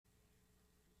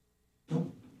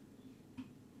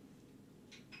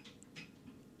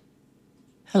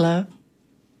Hello?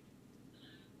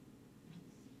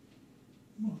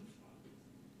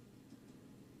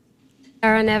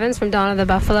 Aaron Evans from Dawn of the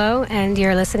Buffalo, and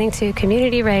you're listening to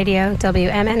Community Radio,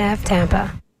 WMNF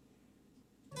Tampa.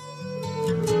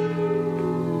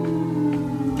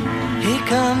 Here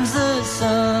comes the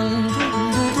sun,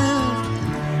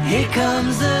 here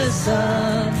comes the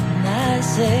sun, I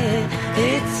say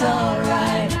it's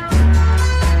alright.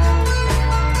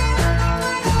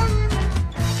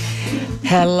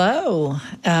 Hello,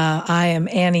 I am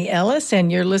Annie Ellis, and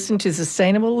you're listening to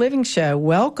Sustainable Living Show.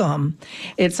 Welcome.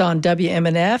 It's on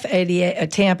WMNF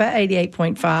 88, Tampa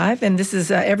 88.5, and this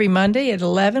is every Monday at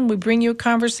 11. We bring you a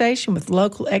conversation with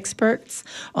local experts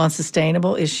on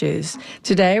sustainable issues.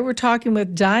 Today, we're talking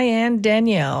with Diane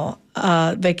Danielle,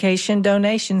 Vacation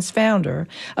Donations founder,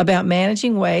 about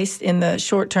managing waste in the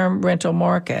short-term rental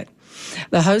market.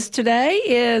 The host today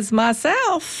is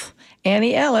myself,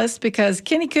 Annie Ellis, because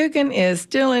Kenny Coogan is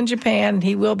still in Japan, and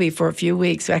he will be for a few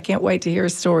weeks. So I can't wait to hear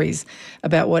stories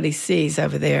about what he sees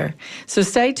over there. So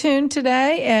stay tuned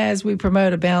today as we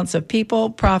promote a balance of people,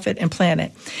 profit, and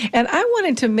planet. And I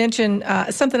wanted to mention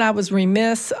something I was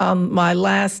remiss on my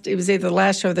last, it was either the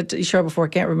last show or the show before, I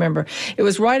can't remember. It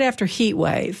was right after Heat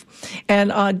Wave.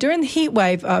 And during the Heat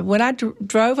Wave, when I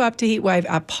drove up to Heat Wave,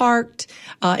 I parked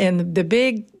in the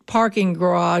big parking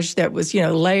garage that was,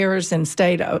 layers and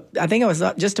stayed, I think it was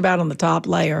just about on the top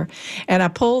layer. And I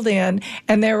pulled in,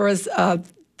 and there was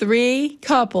 3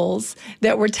 couples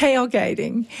that were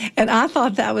tailgating. And I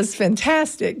thought that was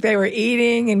fantastic. They were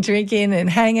eating and drinking and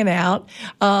hanging out,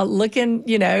 looking,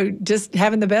 just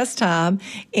having the best time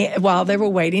while they were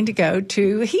waiting to go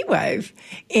to Heat Wave.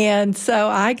 And so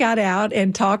I got out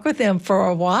and talked with them for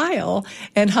a while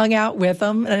and hung out with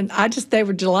them. And they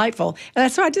were delightful.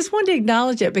 And so I just wanted to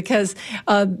acknowledge it because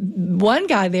one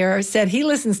guy there said he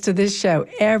listens to this show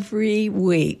every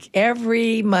week.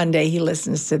 Every Monday he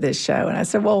listens to this show. And I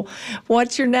said, well,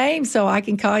 what's your name so I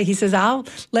can call you? He says, I'll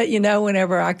let you know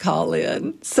whenever I call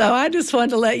in. So I just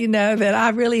wanted to let you know that I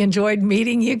really enjoyed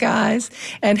meeting you guys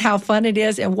and how fun it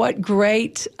is and what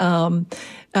great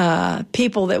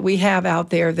people that we have out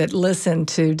there that listen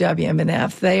to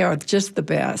WMNF. They are just the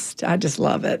best. I just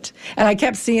love it. And I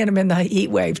kept seeing them in the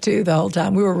heat wave, too, the whole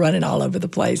time. We were running all over the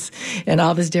place in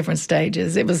all these different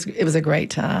stages. It was a great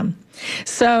time.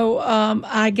 So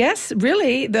I guess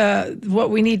really what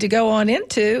we need to go on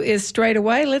into is straight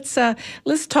away.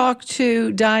 Let's talk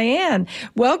to Diane.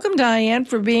 Welcome, Diane,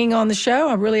 for being on the show.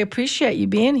 I really appreciate you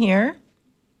being here.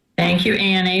 Thank you,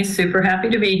 Annie. Super happy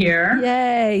to be here.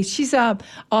 Yay. She's up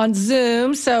on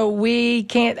Zoom, so I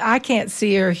can't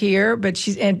see her here, but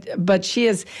she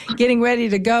is getting ready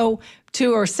to go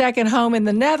to her second home in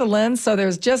the Netherlands, so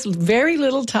there's just very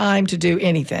little time to do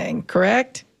anything,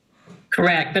 correct?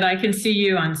 Correct, but I can see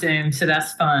you on Zoom, so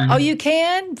that's fun. Oh, you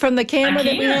can? From the camera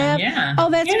that we have? Yeah. Oh,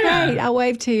 that's great. I'll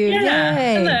wave to you. Yeah.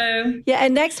 Yay. Hello. Yeah,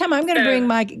 and next time I'm going to bring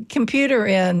my computer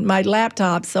in, my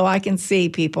laptop, so I can see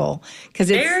people.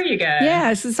 There you go.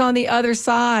 Yes, it's on the other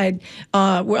side.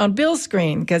 We're on Bill's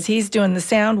screen because he's doing the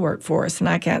sound work for us, and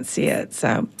I can't see it.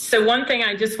 So one thing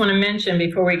I just want to mention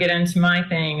before we get into my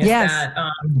thing is that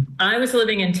I was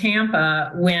living in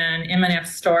Tampa when MNF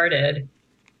started.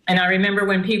 And I remember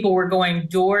when people were going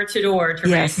door to door to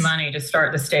raise money to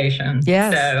start the station.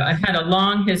 Yes. So I've had a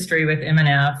long history with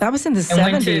MNF. That was in the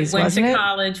 70s, went wasn't it? Went to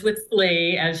college with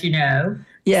Flea, as you know.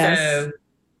 Yes. So,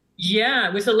 yeah,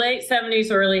 it was the late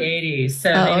 70s, early 80s.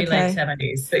 So maybe late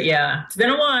 70s. But yeah, it's been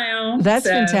a while. That's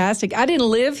fantastic. I didn't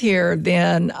live here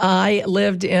then. I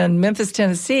lived in Memphis,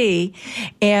 Tennessee,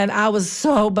 and I was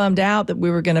so bummed out that we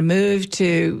were going to move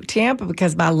to Tampa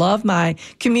because I love my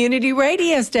community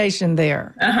radio station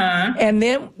there. Uh-huh. And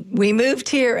then we moved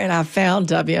here, and I found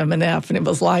WMNF, and it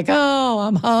was like, oh,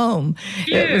 I'm home.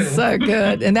 It was so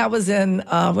good. And that was in,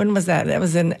 when was that? That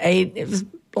was it was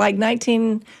like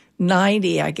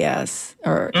 1990, I guess,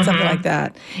 or something like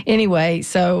that. Anyway,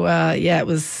 so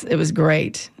it was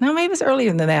great. No, maybe it was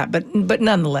earlier than that, but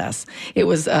nonetheless, it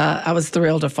was. I was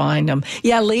thrilled to find them.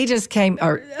 Yeah, Flea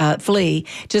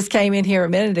just came in here a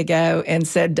minute ago and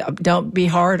said, "Don't be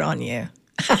hard on you."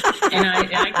 And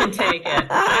I can take it.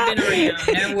 I've been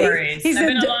around, no worries. I've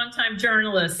been a long-time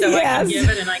journalist, so I can give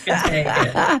it and I can take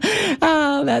it.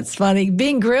 Oh, that's funny.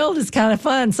 Being grilled is kind of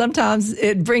fun. Sometimes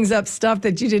it brings up stuff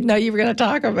that you didn't know you were going to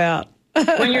talk about.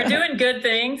 When you're doing good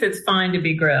things, it's fine to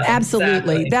be grilled.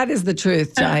 Absolutely. Exactly. That is the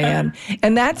truth, Diane.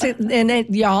 And that's it.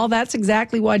 And y'all, that's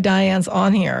exactly why Diane's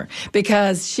on here,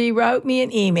 because she wrote me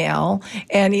an email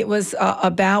and it was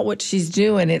about what she's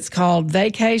doing. It's called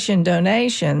Vacation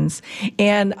Donations.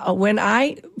 And when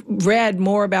I read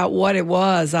more about what it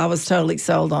was, I was totally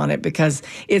sold on it because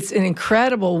it's an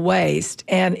incredible waste,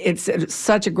 and it's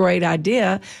such a great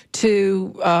idea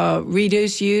to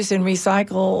reduce, use, and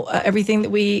recycle everything that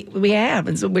we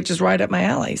have, which is right up my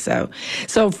alley. So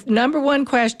number one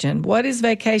question, what is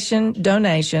Vacation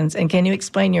Donations, and can you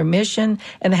explain your mission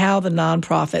and how the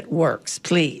nonprofit works,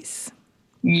 please?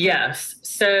 Yes.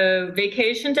 So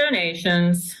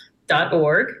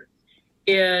vacationdonations.org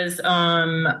is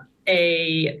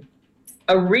a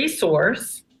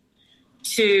resource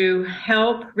to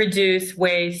help reduce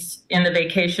waste in the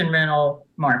vacation rental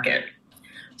market.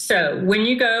 So when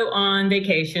you go on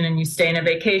vacation and you stay in a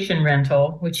vacation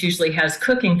rental, which usually has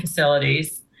cooking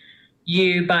facilities,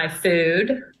 you buy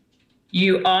food.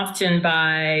 You often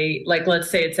buy, like,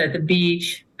 let's say it's at the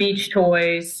beach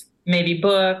toys, maybe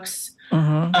books,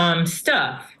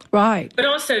 stuff. Right. But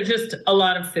also just a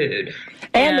lot of food.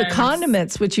 And the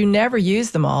condiments, which you never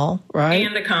use them all, right?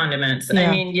 And the condiments. Yeah.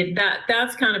 I mean,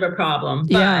 that's kind of a problem.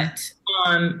 Yeah.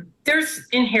 But there's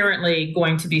inherently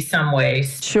going to be some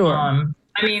waste. Sure. I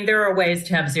mean, there are ways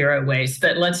to have zero waste,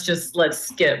 but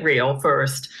let's get real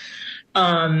first.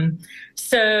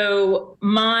 So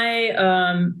my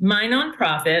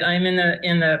nonprofit, I'm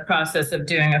in the process of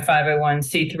doing a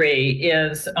 501c3,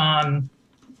 is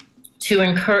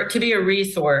to be a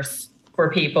resource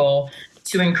for people,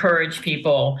 to encourage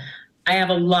people. I have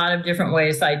a lot of different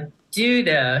ways I do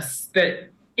this, but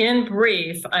in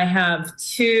brief, I have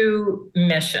two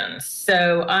missions.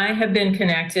 So I have been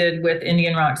connected with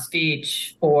Indian Rocks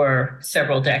Beach for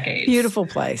several decades. Beautiful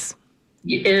place.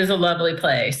 It is a lovely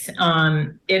place.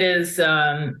 It is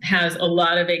has a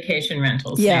lot of vacation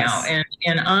rentals now, and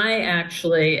I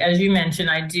actually, as you mentioned,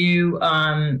 I do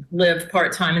live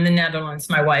part-time in the Netherlands.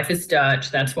 My wife is Dutch,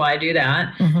 that's why I do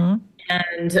that. Mm-hmm.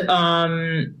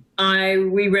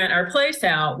 And we rent our place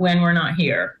out when we're not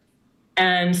here,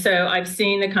 and so I've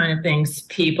seen the kind of things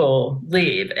people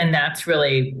leave, and that's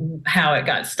really how it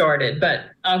got started. But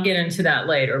I'll get into that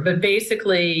later. But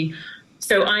basically,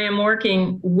 so I am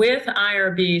working with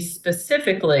IRB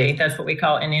specifically. That's what we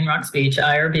call Indian Rocks Beach,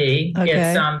 IRB. Okay.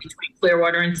 It's between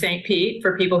Clearwater and St. Pete,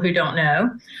 for people who don't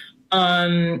know.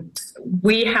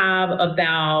 We have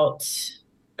about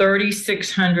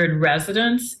 3,600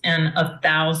 residents and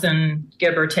 1,000,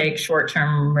 give or take,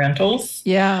 short-term rentals.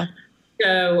 Yeah.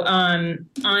 So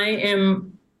I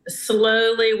am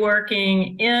slowly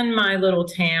working in my little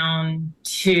town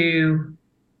to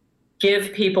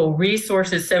give people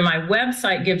resources. So my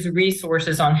website gives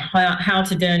resources on how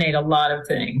to donate a lot of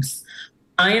things.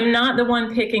 I am not the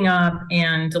one picking up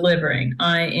and delivering.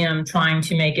 I am trying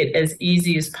to make it as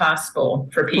easy as possible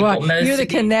for people. Right. You're the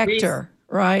connector,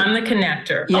 right? I'm the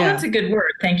connector. Yeah. Oh, that's a good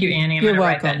word. Thank you, Annie. I'm going to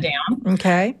write that down.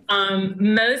 Okay.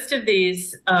 Most of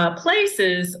these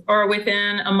places are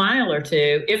within a mile or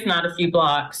two, if not a few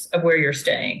blocks, of where you're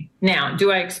staying. Now,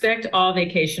 do I expect all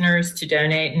vacationers to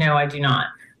donate? No, I do not.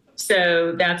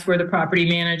 So that's where the property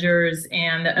managers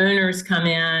and the owners come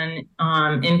in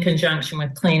conjunction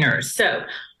with cleaners. So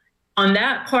on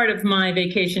that part of my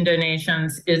vacation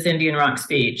donations is Indian Rocks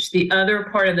Beach. The other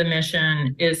part of the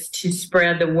mission is to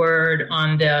spread the word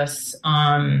on this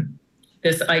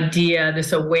idea,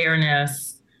 this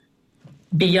awareness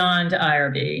beyond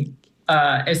IRB,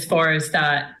 as far as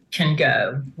that can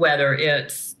go, whether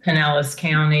it's Pinellas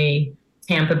County,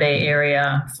 Tampa Bay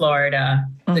area, Florida,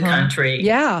 the country.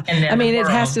 Yeah. And then I mean, it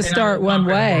has to start one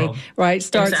way, right?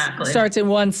 Starts in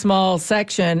one small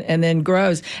section and then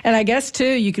grows. And I guess,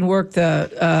 too, you can work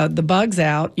the bugs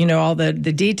out, all the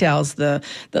details, the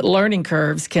learning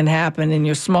curves can happen in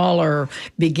your smaller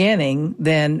beginning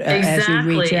than as you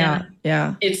reach out.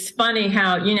 Yeah. It's funny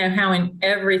how in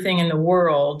everything in the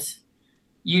world,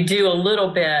 you do a little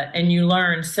bit and you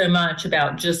learn so much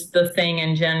about just the thing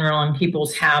in general and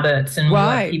people's habits and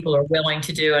what people are willing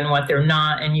to do and what they're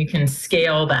not, and you can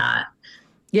scale that.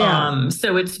 Yeah.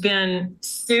 So it's been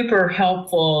super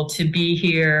helpful to be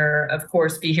here, of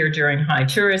course, during high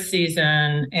tourist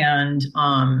season. And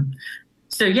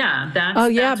so, yeah,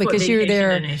 that's because you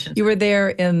were there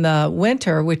in the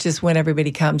winter, which is when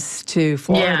everybody comes to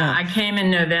Florida. Yeah, I came in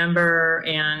November,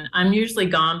 and I'm usually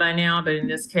gone by now, but in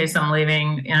this case, I'm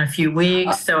leaving in a few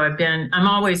weeks. So I'm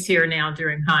always here now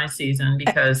during high season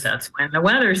because that's when the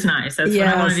weather's nice. That's when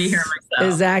I want to be here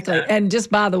myself. Exactly. So. And just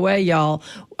by the way, y'all,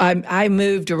 I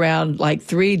moved around like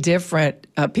 3 different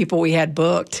people we had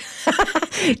booked.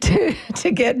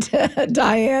 to get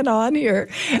Diane on here.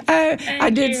 I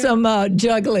did some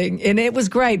juggling, and it was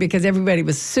great because everybody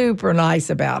was super nice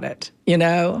about it, and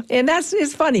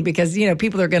it's funny because,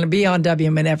 people are going to be on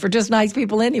WMNF are just nice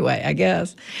people anyway, I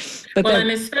guess. But I'm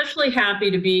especially happy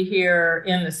to be here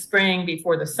in the spring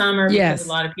before the summer because a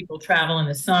lot of people travel in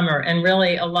the summer. And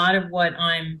really a lot of what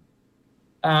I'm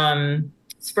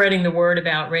spreading the word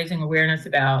about, raising awareness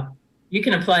about, you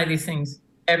can apply these things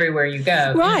everywhere you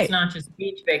go. Right. And it's not just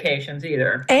beach vacations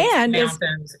either. And it's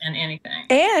mountains and anything.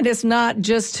 And it's not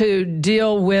just to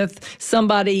deal with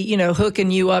somebody,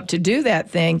 hooking you up to do that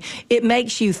thing. It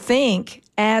makes you think,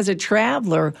 as a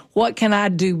traveler, what can I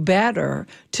do better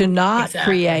to not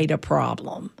create a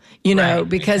problem?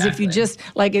 Because if you just,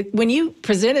 when you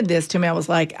presented this to me, I was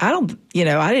like, I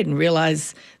didn't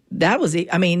realize that was,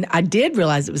 I did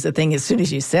realize it was a thing as soon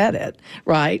as you said it,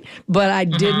 right? But I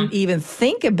didn't even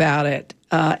think about it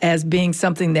as being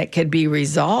something that could be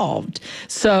resolved.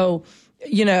 So,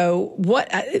 we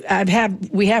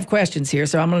have questions here,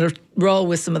 so I'm going to roll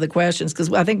with some of the questions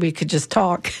because I think we could just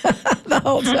talk the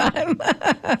whole time.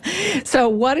 So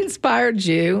what inspired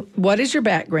you? What is your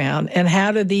background? And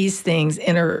how do these things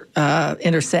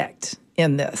intersect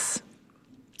in this?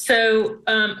 So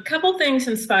a couple things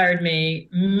inspired me.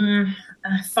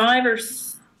 5 or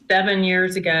 7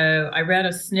 years ago, I read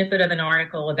a snippet of an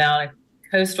article about a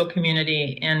coastal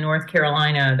community in North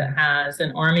Carolina that has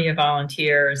an army of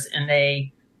volunteers, and they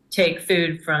take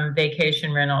food from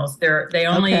vacation rentals. They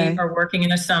only are working in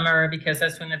the summer because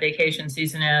that's when the vacation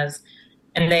season is,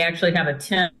 and they actually have a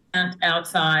tent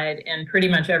outside, and pretty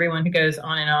much everyone who goes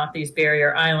on and off these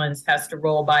barrier islands has to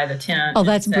roll by the tent. Oh,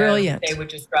 that's brilliant. They would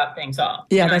just drop things off.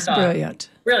 Yeah, that's brilliant.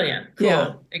 Brilliant. Cool.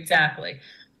 Yeah. Exactly.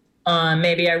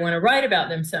 Maybe I want to write about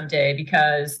them someday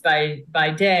because by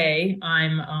day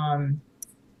I'm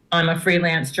a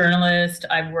freelance journalist.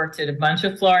 I've worked at a bunch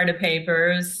of Florida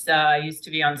papers. I used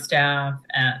to be on staff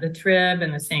at the Trib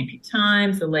and the St. Pete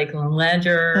Times, the Lakeland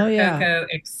Ledger, Coco,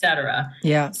 etc.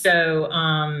 Yeah. So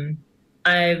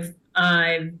I've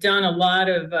done a lot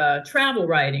of travel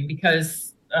writing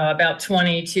because about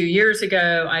 22 years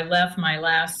ago, I left my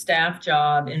last staff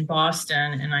job in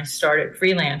Boston and I started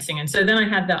freelancing. And so then I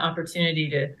had the opportunity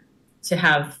to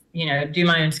have, do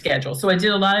my own schedule. So I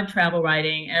did a lot of travel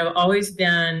writing, and I've always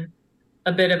been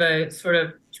a bit of a sort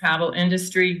of travel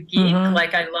industry geek.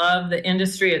 Like I love the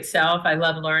industry itself. I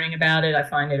love learning about it. I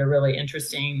find it a really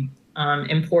interesting,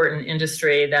 important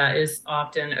industry that is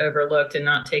often overlooked and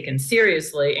not taken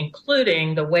seriously,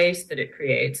 including the waste that it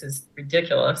creates is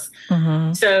ridiculous.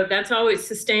 So that's always,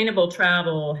 sustainable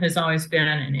travel has always been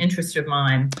an interest of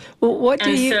mine. Well,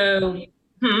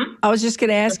 I was just going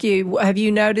to ask you, have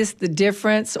you noticed the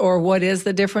difference, or what is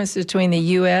the difference between the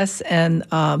U.S. and,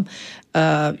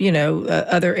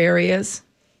 other areas?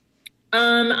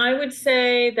 I would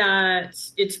say that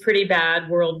it's pretty bad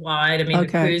worldwide. I mean, the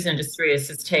cruise industry is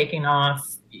just taking off.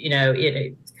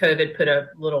 COVID put a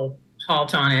little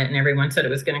halt on it, and everyone said it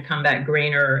was going to come back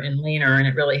greener and leaner, and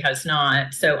it really has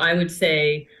not. So I would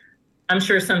say, I'm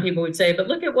sure some people would say, but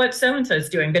look at what so-and-so is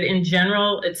doing. But in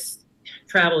general,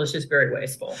 travel is just very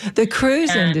wasteful. The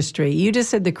cruise industry. You just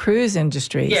said the cruise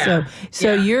industry. Yeah.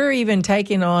 So you're even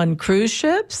taking on cruise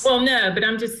ships? Well, no, but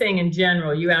I'm just saying in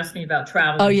general. You asked me about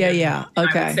travel. Oh, yeah.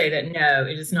 Okay. I would say that no,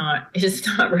 it is not. It is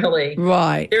not really.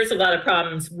 Right. There's a lot of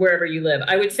problems wherever you live.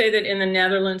 I would say that in the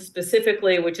Netherlands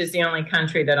specifically, which is the only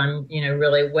country that I'm,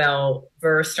 really well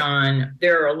versed on,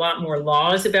 there are a lot more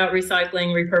laws about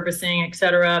recycling, repurposing, et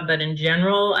cetera. But in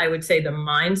general, I would say the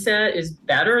mindset is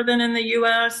better than in the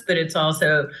U.S., but it's also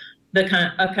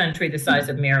a country the size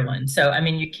of Maryland. So, I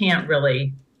mean, you can't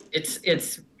really,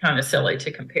 it's kind of silly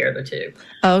to compare the two.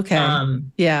 Okay.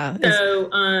 Yeah. So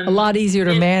a lot easier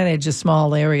to manage a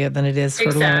small area than it is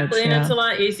for large. Exactly. And it's a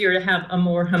lot easier to have a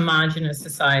more homogenous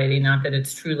society. Not that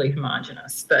it's truly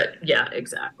homogenous, but yeah,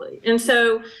 exactly. And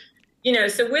so,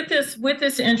 so with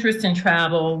this interest in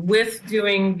travel, with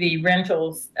doing the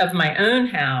rentals of my own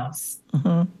house,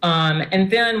 and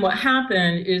then what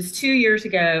happened is 2 years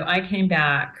ago, I came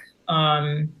back.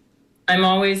 I'm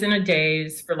always in a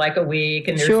daze for like a week,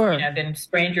 and there's been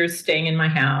strangers staying in my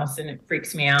house, and it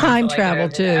freaks me out. Time travel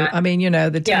too. That. I mean,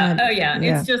 the time. Yeah. Oh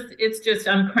yeah. It's just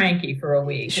I'm cranky for a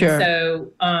week. Sure.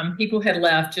 And so people had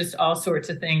left just all sorts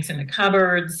of things in the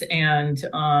cupboards, and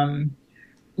a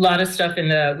lot of stuff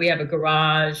we have a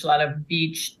garage, a lot of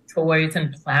beach toys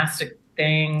and plastic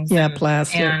things. Yeah,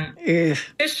 plastic. And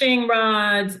fishing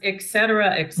rods, et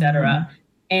cetera, et cetera.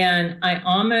 And I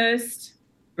almost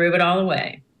threw it all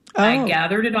away. I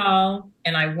gathered it all,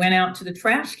 and I went out to the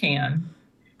trash can,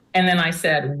 And then I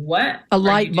said, what? A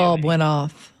light bulb went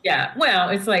off. Yeah. Well,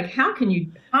 it's like, how can you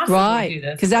possibly do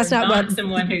this? Because that's not what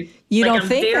someone who you don't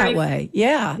think that way.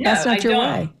 Yeah. No, that's not your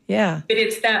way. Yeah. But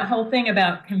it's that whole thing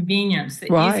about convenience. The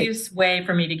easiest way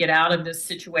for me to get out of this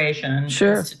situation is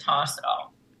to toss it all.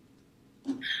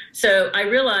 So I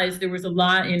realized there was a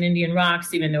lot in Indian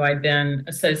Rocks, even though I'd been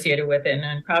associated with it and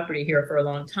owned property here for a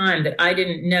long time, that I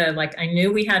didn't know. Like, I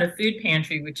knew we had a food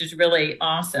pantry, which is really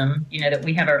awesome, that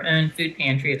we have our own food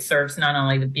pantry. It serves not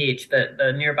only the beach, but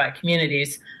the nearby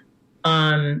communities.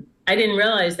 I didn't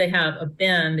realize they have a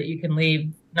bin that you can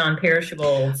leave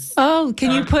non-perishables. Oh,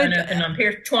 can you put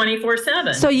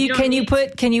 24/7? So can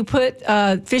you put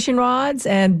fishing rods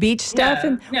and beach stuff?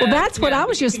 Well, that's what I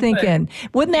was just thinking.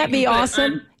 Wouldn't that be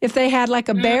awesome if they had like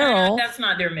a barrel? That's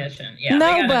not their mission. Yeah.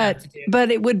 No,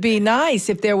 but it would be nice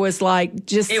if there was like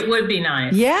just. It would be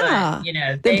nice. Yeah.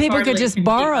 But, then people could just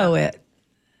borrow it.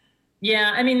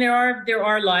 Yeah, I mean, there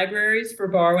are libraries for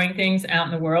borrowing things out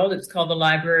in the world. It's called the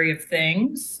Library of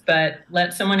Things, but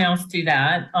let someone else do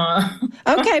that.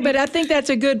 Okay, but I think that's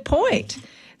a good point.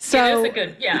 So it is a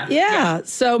good, yeah.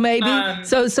 So maybe,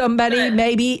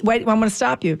 wait, I'm going to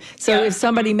stop you. So if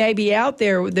somebody may be out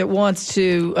there that wants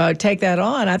to take that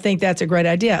on, I think that's a great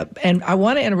idea. And I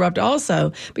want to interrupt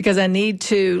also because I need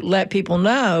to let people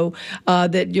know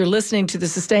that you're listening to the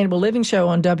Sustainable Living Show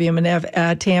on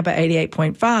WMNF Tampa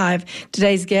 88.5.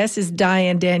 Today's guest is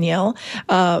Diane Danielle,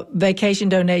 Vacation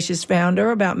Donations founder,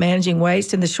 about managing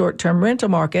waste in the short-term rental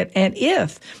market. And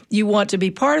if you want to be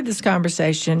part of this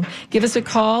conversation, give us a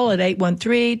call at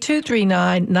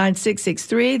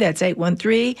 813-239-9663. That's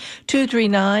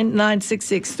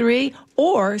 813-239-9663.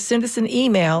 Or send us an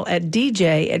email at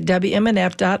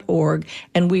dj@wmnf.org,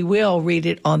 and we will read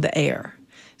it on the air.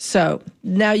 So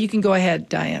now you can go ahead,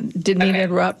 Diane. Didn't mean to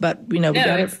interrupt, but we got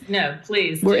it. No,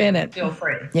 please. We're in it. Feel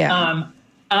free. Yeah.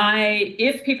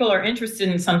 If people are interested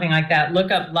in something like that,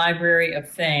 look up Library of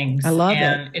Things. I love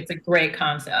it. It's a great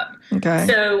concept. Okay.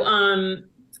 So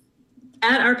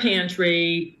at our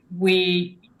pantry,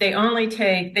 they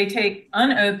take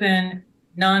unopened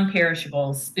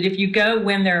non-perishables. But if you go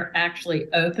when they're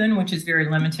actually open, which is very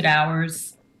limited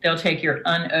hours, they'll take your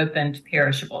unopened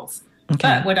perishables. Okay.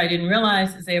 But what I didn't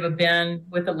realize is they have a bin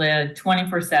with a lid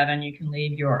 24/7. You can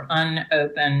leave your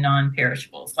unopened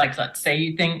non-perishables. Like, let's say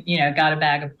you think, got a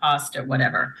bag of pasta,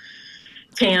 whatever,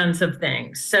 cans of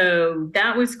things. So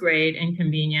that was great and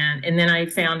convenient. And then I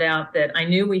found out that I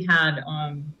knew we have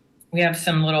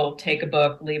some little take a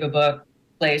book, leave a book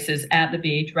places at the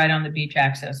beach, right on the beach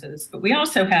accesses. But we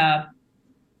also have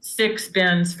 6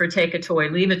 bins for take a toy,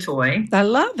 leave a toy. I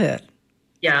love it.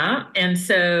 Yeah. And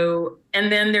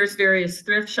then there's various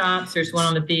thrift shops. There's one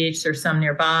on the beach. There's some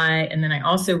nearby. And then I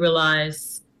also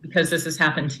realized, because this has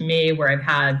happened to me, where I've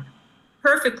had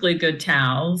perfectly good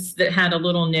towels that had a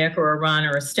little nick or a run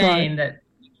or a stain that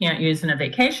you can't use in a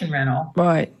vacation rental.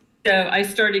 Right. So I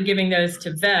started giving those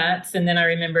to vets, and then I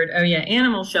remembered,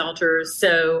 animal shelters.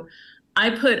 So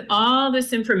I put all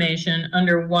this information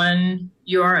under one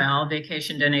URL,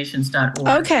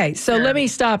 vacationdonations.org. Okay, so let me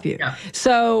stop you. Yeah.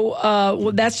 So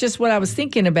that's just what I was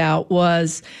thinking about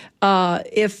was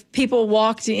if people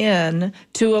walked in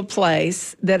to a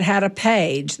place that had a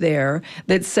page there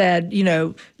that said,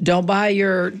 don't buy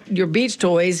your beach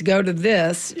toys, go to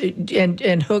this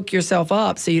and hook yourself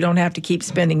up so you don't have to keep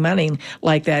spending money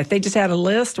like that. If they just had a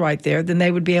list right there, then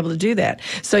they would be able to do that.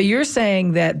 So you're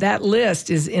saying that list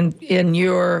is in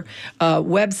your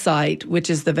website, which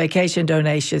is the Vacation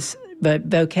Donations, but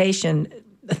vocation,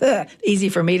 easy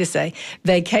for me to say,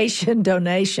 Vacation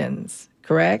Donations,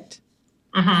 correct?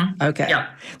 Mm-hmm. Okay. Yeah,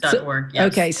 .org,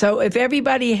 yes. Okay, so if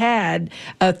everybody had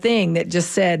a thing that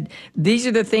just said, these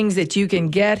are the things that you can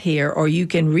get here or you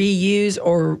can reuse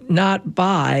or not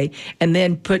buy, and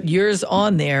then put yours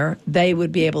on there, they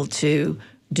would be able to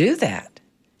do that.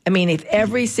 I mean, if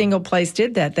every single place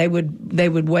did that, they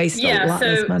would waste a lot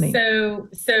less money. So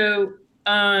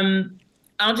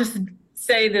I'll just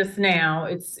say this now.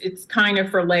 It's kind of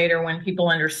for later when people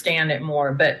understand it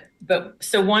more. But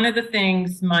so one of the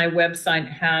things my website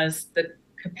has the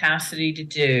capacity to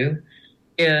do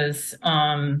is,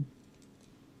 and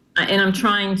I'm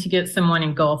trying to get someone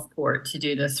in Gulfport to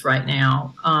do this right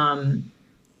now.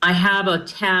 I have a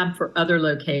tab for other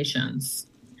locations.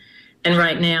 And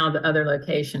right now, the other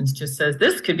locations just says,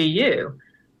 this could be you.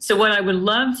 So what I would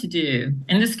love to do,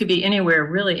 and this could be anywhere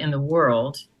really in the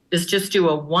world, is just do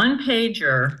a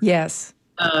one-pager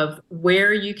of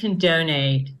where you can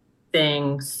donate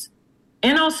things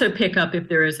and also pick up if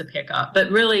there is a pickup. But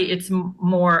really, it's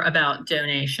more about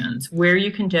donations, where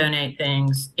you can donate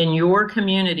things in your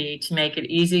community to make it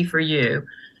easy for you.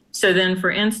 So then,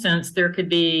 for instance, there could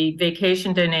be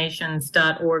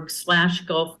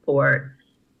vacationdonations.org/Gulfport.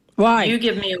 Right. You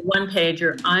give me a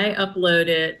one-pager, I upload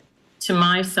it to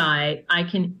my site. I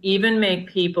can even make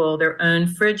people their own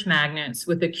fridge magnets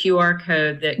with a QR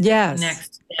code that connects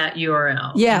to that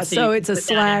URL. Yeah, so it's a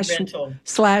slash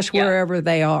wherever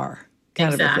they are.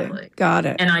 Kind of a thing. Got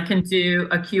it. And I can do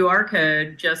a QR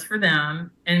code just for them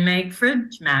and make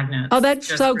fridge magnets. Oh, that's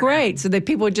so great. So that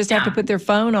people would just have to put their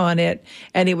phone on it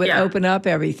and it would open up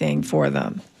everything for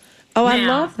them. Oh, I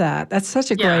love that. That's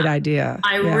such a great idea.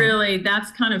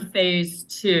 That's kind of phase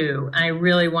 2. I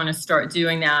really want to start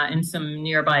doing that in some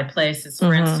nearby places.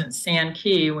 For instance, Sand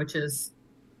Key, which is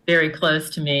very close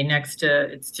to me,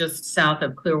 it's just south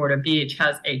of Clearwater Beach,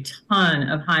 has a ton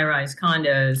of high-rise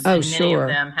condos. Oh, and many of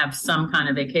them have some kind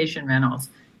of vacation rentals.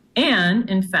 And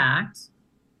in fact,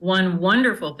 one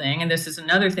wonderful thing, and this is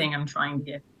another thing I'm trying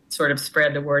to sort of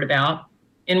spread the word about,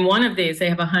 in one of these, they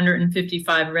have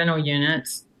 155 rental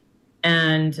units.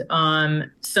 And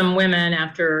some women,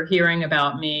 after hearing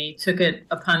about me, took it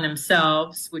upon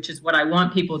themselves, which is what I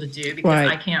want people to do because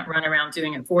I can't run around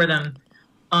doing it for them.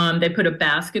 They put a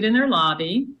basket in their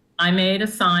lobby. We made a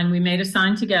sign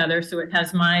together, so it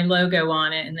has my logo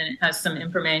on it, and then it has some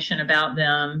information about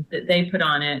them that they put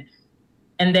on it.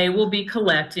 And they will be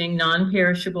collecting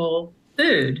non-perishable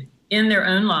food in their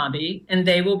own lobby, and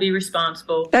they will be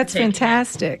responsible. That's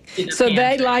fantastic. So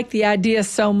they like the idea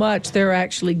so much, they're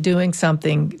actually doing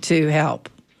something to help.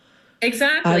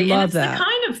 Exactly. I love it's that. The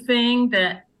kind of thing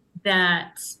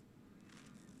that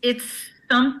it's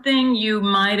something you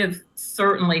might have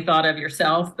certainly thought of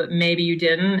yourself, but maybe you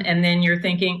didn't. And then you're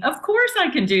thinking, of course I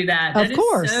can do that. That is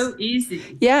so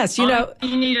easy. Yes, All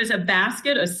you need is a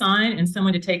basket, a sign, and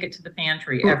someone to take it to the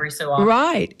pantry every so often.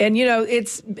 Right. And,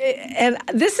 and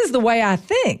this is the way I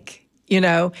think, and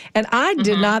I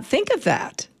did not think of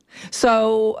that.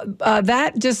 So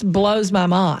that just blows my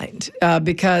mind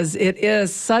because it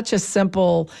is such a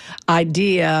simple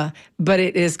idea, but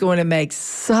it is going to make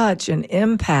such an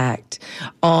impact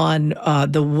on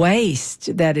the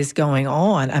waste that is going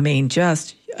on. I mean,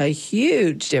 just a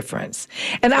huge difference.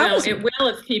 And it will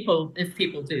if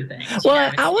people do things. Well,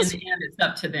 in the end, it's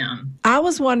up to them. I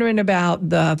was wondering about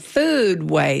the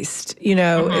food waste,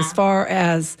 as far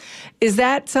as, is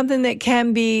that something that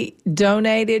can be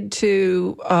donated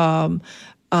to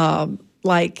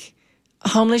like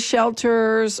homeless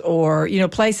shelters or,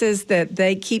 places that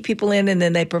they keep people in and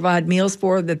then they provide meals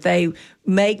for, that they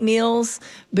make meals,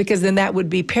 because then that would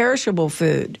be perishable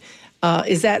food.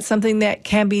 Is that something that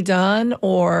can be done,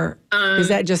 or is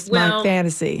that just my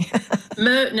fantasy?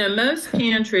 Most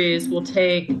pantries will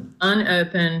take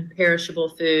unopened perishable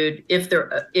food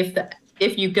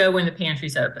if you go when the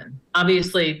pantry's open.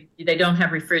 Obviously, they don't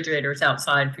have refrigerators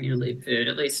outside for you to leave food,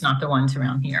 at least not the ones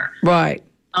around here. Right.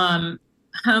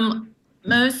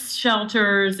 Most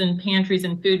shelters and pantries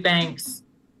and food banks,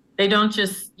 they don't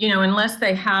just, unless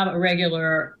they have a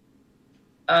regular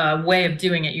way of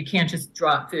doing it, you can't just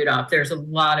drop food off. There's a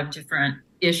lot of different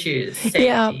issues,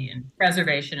 safety and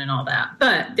preservation and all that.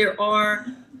 But there are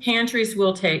pantries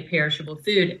will take perishable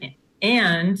food,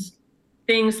 and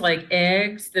things like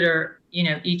eggs that are,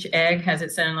 each egg has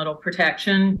its own little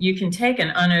protection. You can take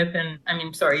an open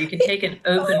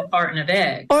carton of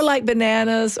eggs. Or like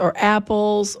bananas or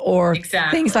apples or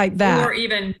things like that. Or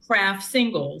even craft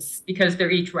singles because they're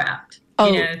each wrapped.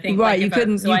 Oh, right. You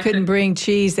couldn't bring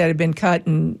cheese that had been cut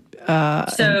and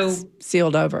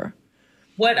sealed over.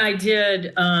 What I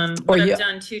did, I've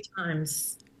done 2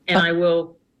 times, and I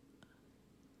will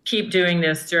keep doing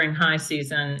this during high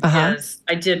season, is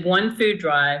I did one food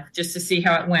drive just to see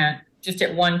how it went, just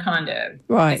at one condo.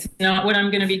 Right. It's not what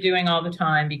I'm going to be doing all the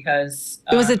time because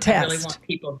it was a test. I really want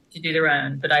people to do their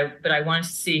own, but I wanted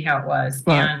to see how it was.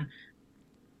 Right. And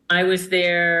I was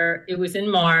there. It was in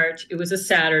March. It was a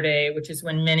Saturday, which is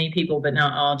when many people, but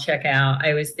not all, check out.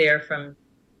 I was there from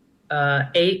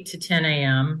 8 to 10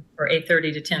 a.m. or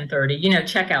 8:30 to 10:30.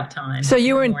 Checkout time. So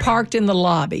you were parked in the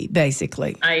lobby,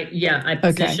 basically. I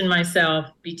positioned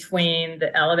myself between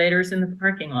the elevators and the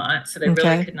parking lot, so they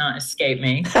really could not escape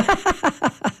me.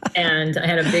 And I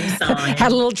had a big sign.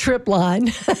 Had a little trip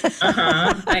line.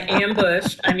 I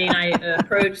ambushed. I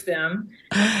approached them,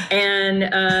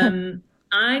 and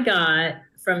I got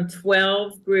from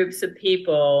 12 groups of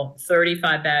people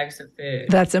 35 bags of food.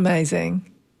 That's amazing.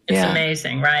 It's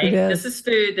amazing, right? This is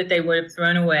food that they would have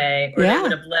thrown away or they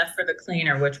would have left for the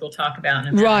cleaner, which we'll talk about in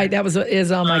a minute. Right, that is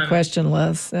on my question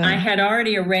list. I had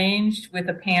already arranged with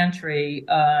a pantry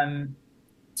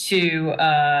to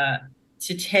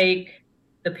take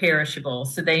the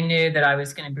perishables. So they knew that I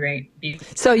was going to be.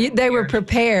 So they were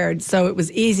prepared. So it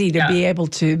was easy to be able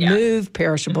to move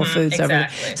perishable foods over there.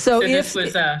 So if this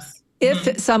was us.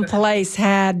 If some place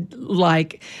had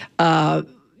like, a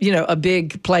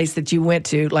big place that you went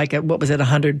to, like what was it,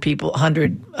 100 people,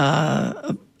 100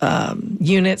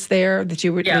 units there that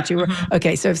you were.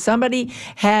 Okay, so if somebody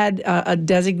had a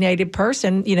designated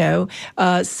person,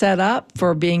 set up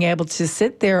for being able to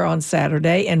sit there on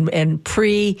Saturday and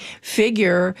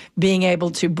prefigure being able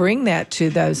to bring that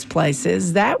to those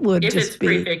places, that would if just it's be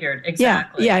prefigured.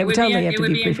 Exactly. Yeah, it would totally have to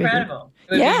be prefigured. Incredible.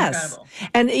 Yes.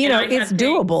 And, it's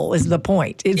doable is the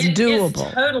point. It's doable.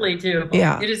 It's totally doable.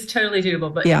 Yeah. It is totally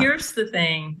doable. But here's the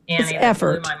thing, Annie, that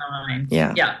blew my mind.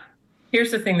 Yeah. Yeah.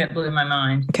 Here's the thing that blew my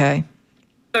mind. Okay.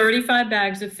 35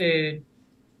 bags of food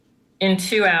in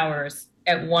 2 hours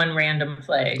at one random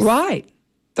place. Right.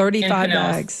 35 in Pinellas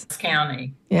bags.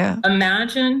 County. Yeah.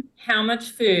 Imagine how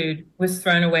much food was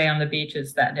thrown away on the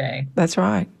beaches that day. That's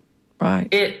right.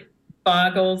 Right. It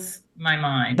boggles my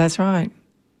mind. That's right.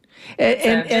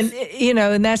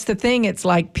 And that's the thing. It's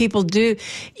like people do,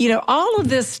 all of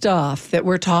this stuff that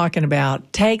we're talking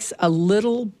about takes a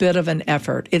little bit of an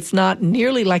effort. It's not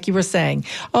nearly like you were saying,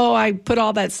 oh, I put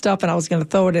all that stuff and I was going to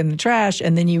throw it in the trash.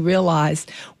 And then you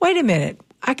realized, wait a minute,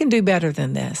 I can do better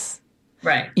than this.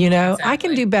 Right. Exactly. I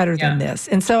can do better than this.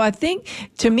 And so I think,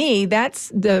 to me,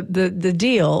 that's the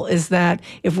deal is that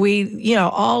if we,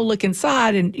 all look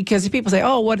inside, and because people say,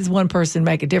 oh, what does one person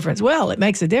make a difference? Well, it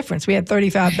makes a difference. We had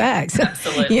 35 bags.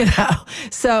 Absolutely.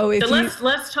 So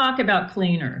let's talk about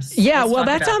cleaners. Yeah, well,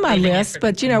 that's on my list,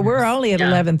 but, we're only at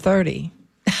 11:30.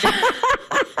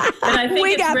 And I think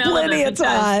we got plenty of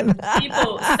time. Some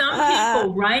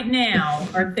people right now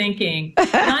are thinking,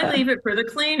 can I leave it for the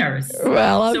cleaners?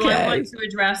 Well, okay. So I want to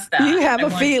address that. You have a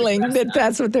feeling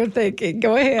that's what they're thinking.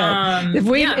 Go ahead.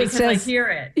 Because I hear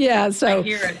it. Yeah, so I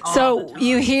hear it all the time.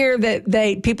 You hear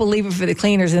that people leave it for the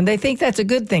cleaners, and they think that's a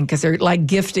good thing because they're like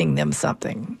gifting them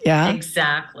something. Yeah,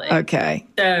 exactly. Okay.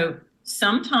 So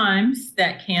sometimes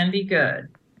that can be good,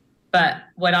 but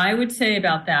what I would say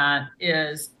about that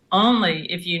is, only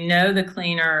if you know the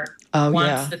cleaner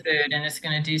wants the food and is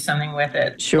going to do something with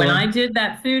it. Sure. When I did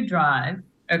that food drive,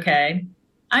 I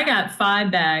got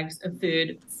 5 bags of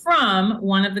food from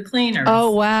one of the cleaners.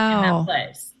 Oh, wow. In that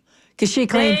place. Because she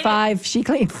cleaned 5. She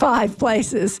cleaned 5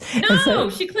 places. No,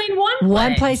 she cleaned one place.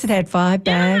 One place that had 5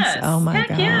 bags. Yes. Oh my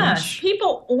gosh! Yes.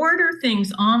 People order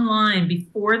things online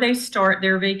before they start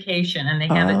their vacation, and they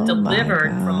have it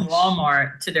delivered from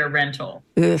Walmart to their rental.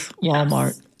 Ugh,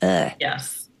 Walmart. Ugh.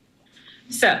 Yes.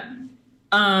 So,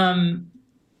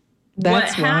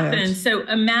 what happens? So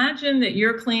imagine that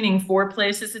you're cleaning 4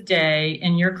 places a day,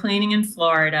 and you're cleaning in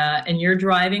Florida, and you're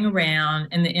driving around,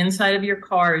 and the inside of your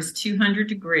car is 200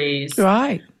 degrees.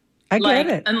 Right. I get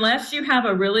it. Unless you have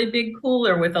a really big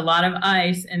cooler with a lot of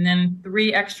ice, and then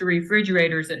 3 extra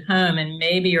refrigerators at home, and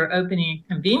maybe you're opening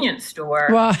a convenience store.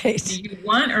 Right. Do you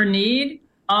want or need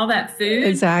all that food?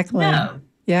 Exactly. No.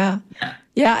 Yeah.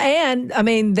 Yeah, and I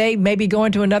mean, they may be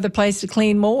going to another place to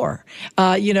clean more.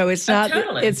 It's not.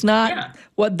 Totally. It's not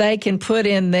what they can put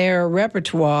in their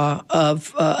repertoire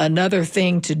of another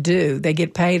thing to do. They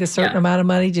get paid a certain amount of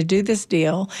money to do this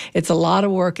deal. It's a lot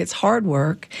of work. It's hard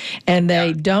work, and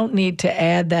they don't need to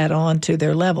add that on to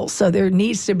their level. So there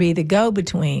needs to be the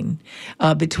go-between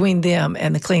between them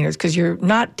and the cleaners, because you're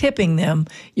not tipping them;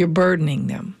 you're burdening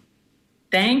them.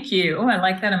 Thank you. Oh, I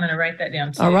like that. I'm going to write that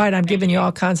down too. All right. I'm giving you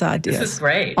all kinds of ideas. This is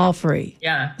great. All free.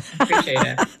 Yeah. I appreciate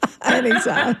it.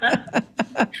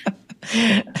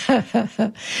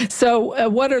 So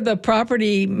what are the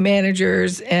property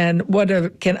managers and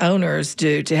what can owners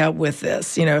do to help with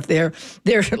this? If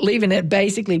they're leaving it,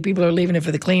 basically people are leaving it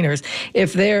for the cleaners.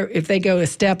 If they go a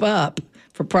step up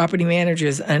for property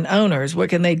managers and owners, what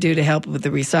can they do to help with the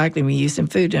recycling, reuse,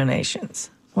 and food donations?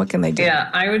 What can they do? Yeah,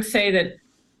 I would say that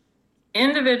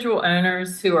individual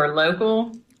owners who are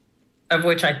local, of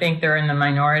which I think they're in the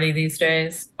minority these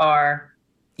days, are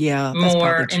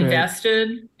more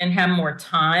invested and have more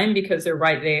time because they're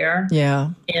right there. Yeah.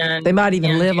 And they might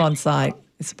even live on site.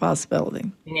 It's a possibility.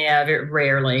 Yeah,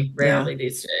 rarely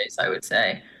these days, I would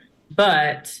say.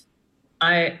 But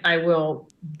I will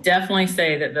definitely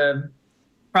say that the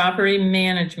property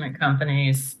management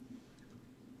companies,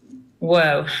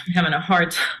 I'm having a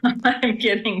hard time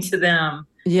getting to them.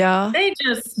 Yeah.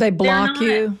 They block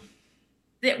you.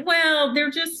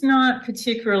 They're just not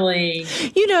particularly.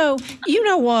 You know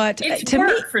what? It's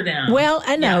work for them. Well,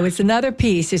 I know it's another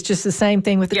piece. It's just the same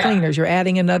thing with the cleaners. You're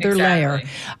adding another layer.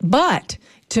 But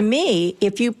to me,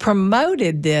 if you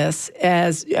promoted this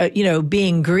as,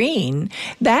 being green,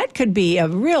 that could be a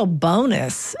real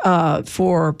bonus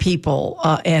for people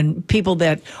and people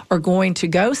that are going to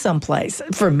go someplace.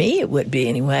 For me, it would be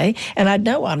anyway. And I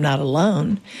know I'm not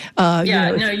alone. No,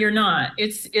 you're not.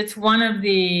 It's one of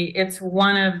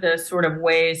the sort of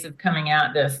ways of coming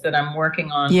at this that I'm working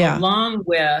on, along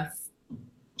with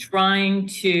trying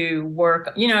to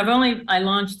work. I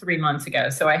launched 3 months ago,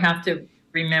 so I have to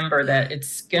remember that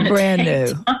it's going to take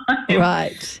new time.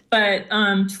 Right. But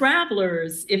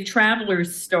if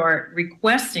travelers start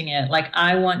requesting it, like,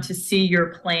 I want to see your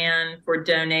plan for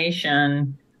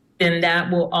donation, then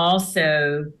that will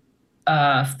also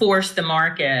force the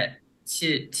market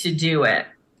to do it.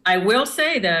 I will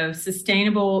say, though,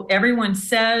 everyone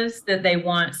says that they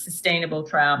want sustainable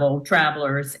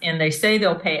travelers, and they say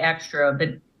they'll pay extra,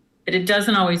 but it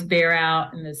doesn't always bear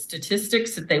out in the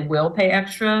statistics that they will pay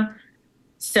extra.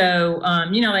 So,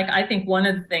 I think one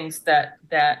of the things that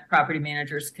property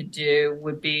managers could do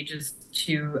would be just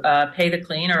to pay the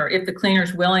cleaner, if the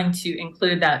cleaner's willing to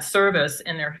include that service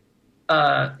in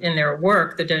their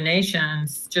work, the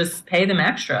donations, just pay them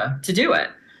extra to do it.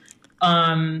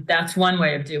 That's one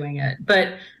way of doing it.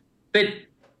 But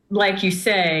like you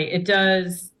say, it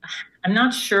does. I'm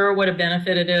not sure what a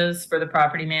benefit it is for the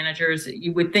property managers.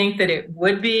 You would think that it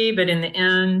would be, but in the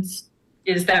end,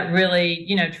 is that really,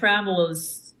 travel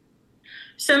is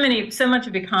so much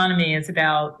of economy is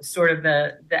about sort of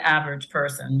the average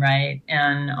person, right?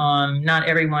 And not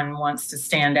everyone wants to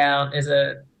stand out as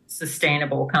a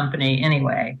sustainable company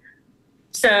anyway.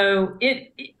 So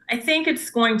I think it's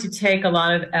going to take a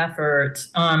lot of effort.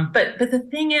 But the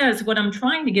thing is, what I'm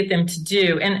trying to get them to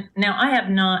do, and now I have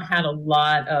not had a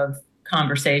lot of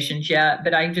conversations yet,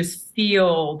 but I just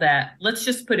feel that, let's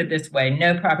just put it this way,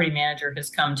 no property manager has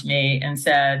come to me and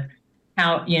said,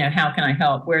 how can I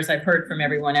help? Whereas I've heard from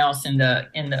everyone else in the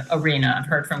arena. I've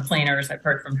heard from cleaners, I've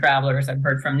heard from travelers, I've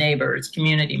heard from neighbors,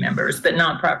 community members, but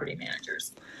not property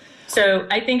managers. So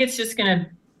I think it's going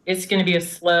to be a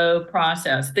slow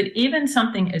process. But even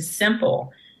something as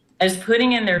simple as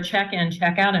putting in their check-in,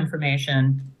 check-out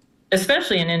information,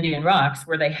 especially in Indian Rocks,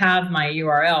 where they have my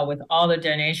URL with all the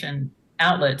donation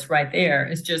outlets right there,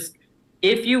 is just,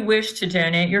 if you wish to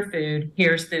donate your food,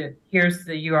 here's the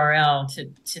URL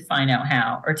to find out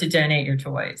how, or to donate your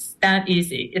toys. That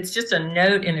easy. It's just a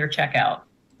note in their checkout,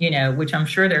 which I'm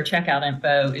sure their checkout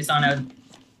info is on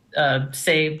a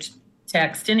saved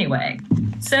text anyway.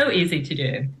 So easy to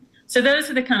do. So those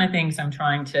are the kind of things I'm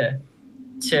trying to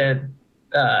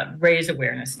raise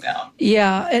awareness about.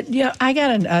 Yeah. I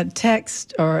got a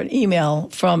text or an email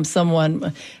from someone.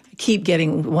 I keep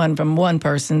getting one from one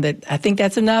person that I think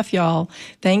that's enough, y'all.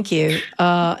 Thank you.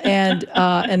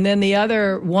 And then the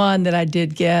other one that I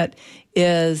did get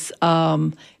is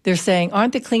they're saying,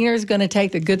 aren't the cleaners going to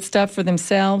take the good stuff for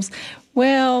themselves?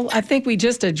 Well, I think we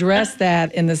just addressed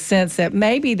that in the sense that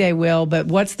maybe they will, but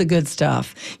what's the good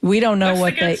stuff? We don't know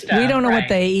what they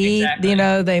eat.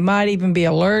 Exactly. They might even be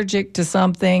allergic to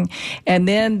something, and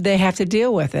then they have to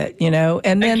deal with it.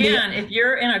 And then if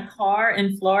you're in a car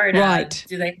in Florida, right?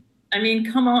 Do they? I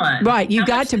mean, come on. Right. You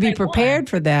got to be prepared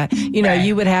for that.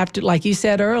 You would have to, like you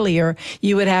said earlier,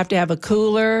 you would have to have a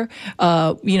cooler,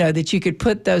 that you could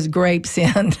put those grapes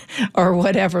in or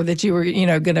whatever that you were,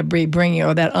 going to be bringing,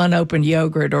 or that unopened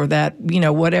yogurt, or that,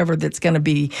 whatever that's going to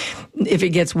be, if it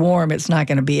gets warm, it's not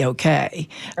going to be okay.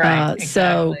 Right.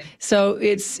 Exactly. So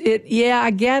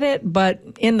I get it. But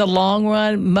in the long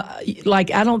run, I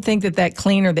don't think that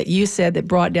cleaner that you said that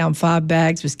brought down 5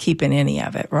 bags was keeping any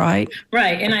of it. Right.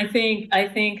 Right. And I think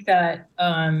that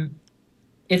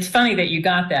it's funny that you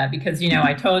got that, because,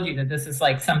 I told you that this is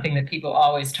like something that people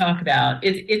always talk about.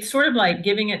 It's sort of like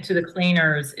giving it to the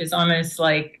cleaners is almost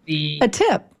like a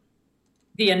tip.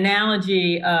 The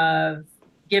analogy of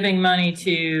giving money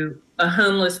to a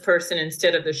homeless person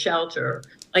instead of the shelter.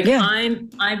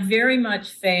 I very much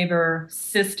favor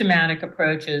systematic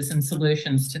approaches and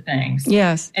solutions to things.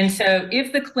 Yes. And so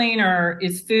if the cleaner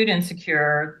is food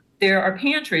insecure, there are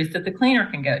pantries that the cleaner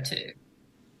can go to.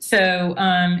 So,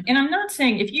 and I'm not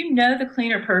saying, if you know the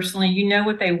cleaner personally, you know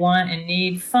what they want and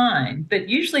need, fine. But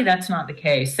usually that's not the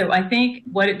case. So I think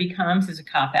what it becomes is a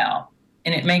cop-out.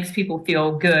 And it makes people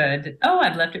feel good. Oh,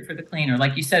 I've left it for the cleaner.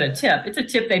 Like you said, a tip. It's a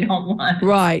tip they don't want.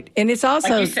 Right. And it's also,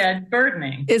 like you said,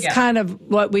 burdening. It's kind of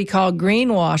what we call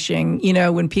greenwashing,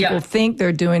 when people think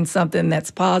they're doing something that's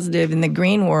positive in the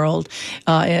green world,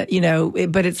 but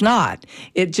it's not.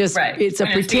 It just, it's a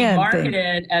pretend thing. It's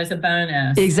marketed as a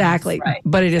bonus. Exactly. Right.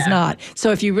 But it is not.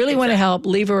 So if you really want to help,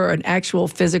 leave her an actual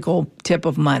physical tip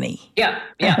of money.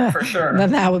 Yeah, for sure.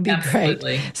 Then that would be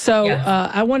Absolutely. great. So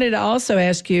I wanted to also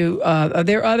ask you, Are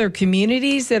there other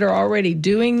communities that are already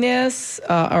doing this,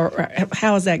 or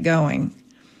how is that going?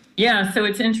 Yeah, so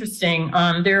it's interesting.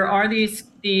 There are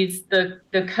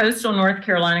the coastal North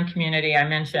Carolina community I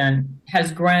mentioned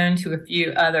has grown to a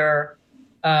few other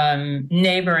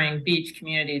neighboring beach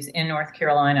communities in North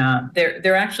Carolina.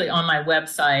 They're actually on my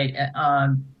website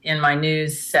in my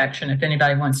news section if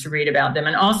anybody wants to read about them.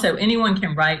 And also anyone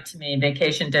can write to me,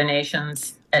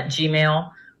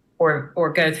 vacationdonations@gmail.com.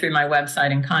 Or go through my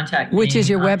website and contact me. Which is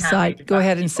your website? Go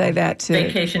ahead and say that too.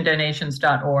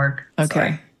 Vacationdonations.org. Okay,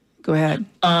 sorry. Go ahead.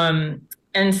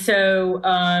 And so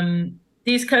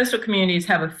these coastal communities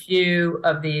have a few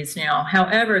of these now.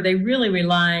 However, they really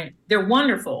they're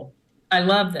wonderful. I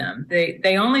love them.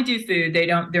 They only do food.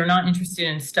 They're not interested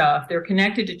in stuff. They're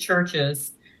connected to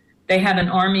churches. They have an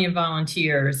army of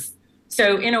volunteers.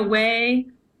 So in a way,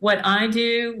 what I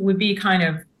do would be kind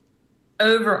of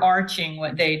overarching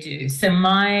what they do. So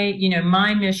my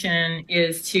mission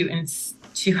is to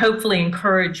hopefully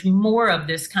encourage more of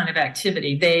this kind of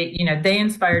activity. They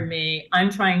inspired me. I'm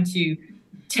trying to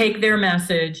take their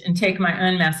message and take my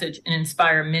own message and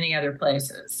inspire many other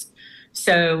places.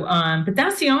 So, but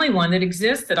that's the only one that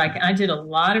exists that I did a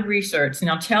lot of research.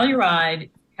 Now,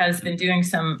 Telluride has been doing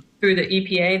through the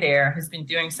EPA there, has been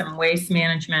doing some waste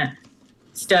management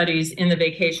studies in the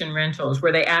vacation rentals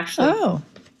where they actually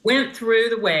went through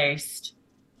the waste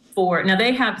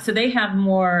they have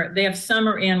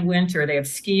summer and winter. They have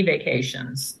ski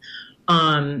vacations.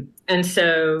 And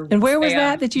where was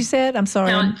that you said? I'm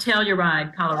sorry.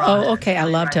 Telluride, Colorado. Oh, okay. I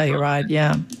love Telluride.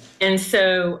 Yeah. And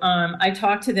so I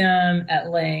talked to them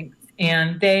at length,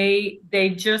 and they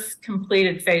just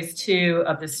completed phase 2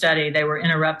 of the study. They were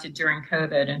interrupted during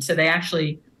COVID. And so they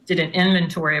actually did an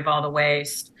inventory of all the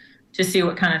waste to see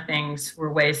what kind of things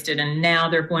were wasted. And now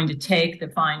they're going to take the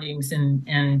findings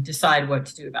and decide what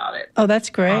to do about it. Oh, that's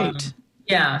great.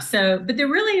 Yeah. So, but there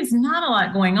really is not a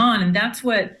lot going on. And that's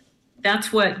what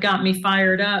got me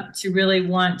fired up to really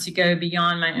want to go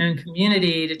beyond my own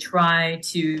community to try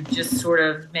to just sort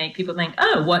of make people think,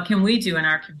 oh, what can we do in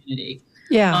our community?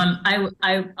 Yeah.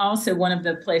 I also, one of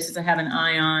the places I have an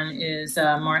eye on is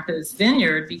Martha's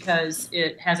Vineyard, because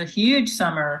it has a huge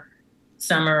summer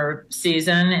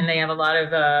season, and they have a lot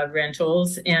of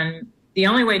rentals, and the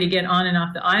only way to get on and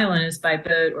off the island is by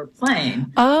boat or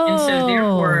plane. Oh. And so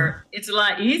therefore it's a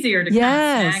lot easier to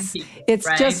kind of snag people. It's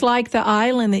right? just like the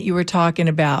island that you were talking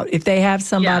about. If they have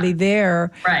somebody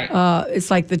there, it's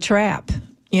like the trap.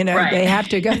 They have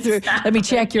to go through, let me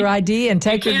check your ID and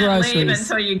take your groceries. You can't leave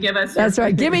until you give us That's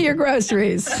right. Give me your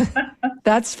groceries.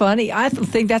 That's funny. I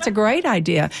think that's a great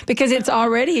idea because it's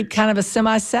already kind of a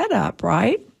semi-setup,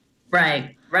 right?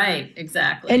 Right,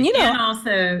 exactly. And also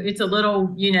it's a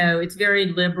little, it's very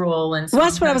liberal. And so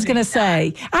that's what I was going to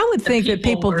say. I would think that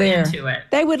people there,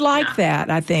 they would like that.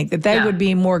 I think that they would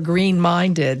be more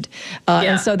green-minded.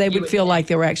 And so they would feel like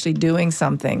they were actually doing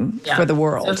something for the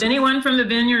world. So if anyone from the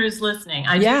Vineyard is listening,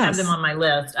 I do have them on my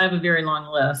list. I have a very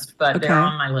long list, but they're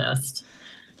on my list.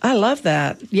 I love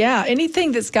that. Yeah,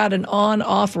 anything that's got an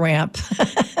on-off ramp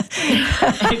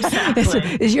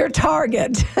is your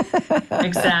target.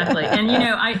 Exactly. And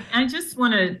I just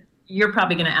want to. You're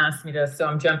probably going to ask me this, so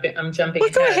I'm jumping. Well,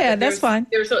 go ahead. That's fine.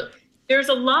 There's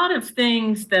a lot of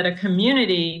things that a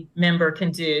community member can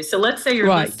do. So let's say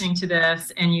you're listening to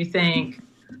this and you think,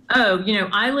 oh,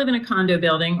 I live in a condo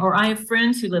building, or I have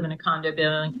friends who live in a condo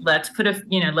building. Let's put a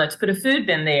food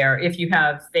bin there if you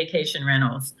have vacation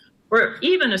rentals. Or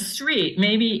even a street,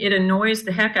 maybe it annoys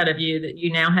the heck out of you that you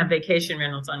now have vacation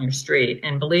rentals on your street.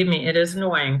 And believe me, it is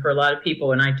annoying for a lot of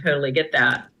people, and I totally get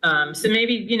that. So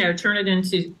maybe, turn it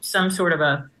into some sort of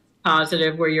a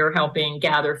positive where you're helping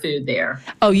gather food there.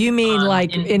 Oh, you mean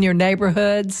in your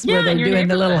neighborhoods where they're doing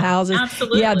the little houses?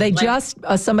 Absolutely. Yeah, they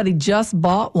somebody just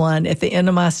bought one at the end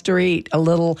of my street, a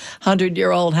little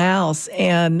 100-year-old house,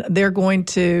 and they're going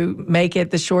to make it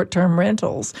the short-term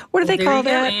rentals. What do they call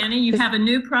that? Annie, you have a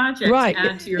new project to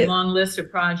add to your long list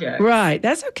of projects. Right,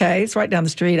 that's okay. It's right down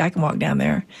the street. I can walk down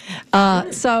there.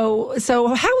 So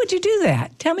how would you do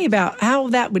that? Tell me about how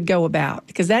that would go about,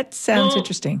 because that sounds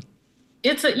interesting.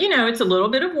 It's a little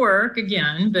bit of work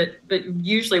again, but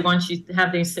usually once you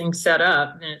have these things set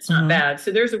up, then it's not bad. So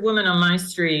there's a woman on my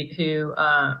street who,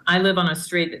 I live on a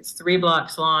street that's 3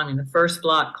 blocks long, and the first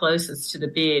block closest to the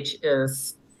beach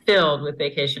is filled with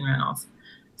vacation rentals.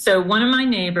 So one of my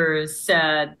neighbors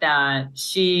said that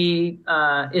she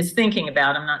is thinking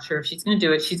about, I'm not sure if she's going to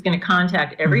do it, she's going to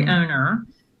contact every owner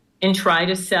and try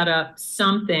to set up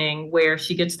something where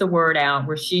she gets the word out,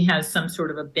 where she has some sort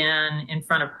of a bin in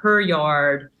front of her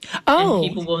yard, and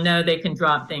people will know they can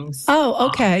drop things. Oh,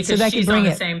 okay. So they can bring on it.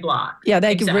 The same block. Yeah,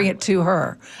 they can bring it to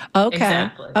her. Okay.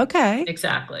 Exactly. Okay.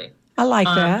 Exactly. I like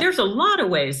that. There's a lot of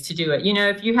ways to do it. You know,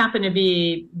 if you happen to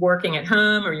be working at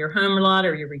home, or you're home a lot,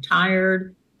 or you're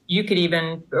retired, you could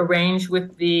even arrange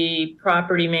with the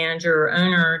property manager or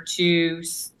owner to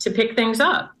pick things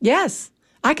up. Yes,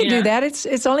 I could do that.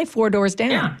 It's only 4 doors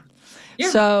down. Yeah. Yeah.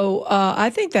 So I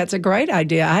think that's a great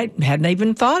idea. I hadn't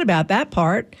even thought about that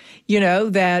part,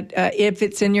 that if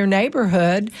it's in your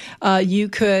neighborhood, you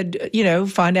could,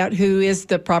 find out who is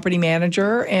the property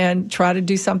manager and try to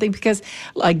do something because,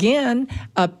 again,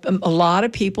 a lot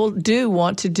of people do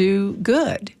want to do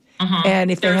good. Mm-hmm.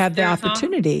 And if they have the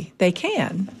opportunity, they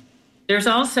can. There's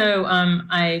also,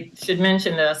 I should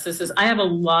mention this, I have a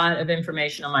lot of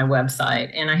information on my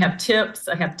website, and I have tips.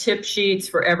 I have tip sheets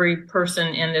for every person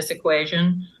in this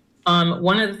equation.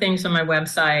 One of the things on my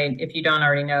website, if you don't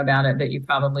already know about it, but you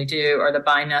probably do, are the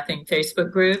Buy Nothing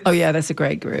Facebook groups. Oh, yeah, that's a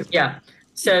great group. Yeah.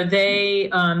 So they,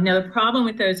 now the problem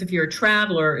with those, if you're a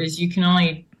traveler, is you can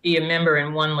only be a member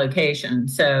in one location.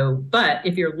 So, but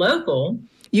if you're local,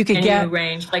 you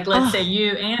arrange, like let's say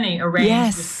you, Annie,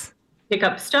 arrange pick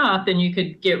up stuff, then you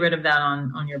could get rid of that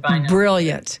on your Buy Nothing.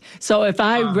 Brilliant. So if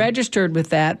I registered with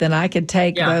that, then I could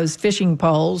take those fishing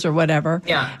poles or whatever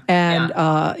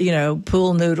and,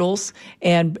 pool noodles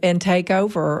and take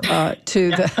over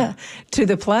to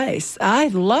the place. I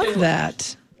love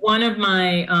that. One of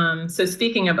my, so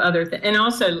speaking of other things, and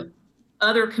also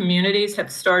other communities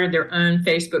have started their own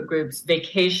Facebook groups,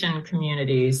 vacation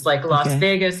communities, like Las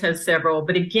Vegas has several.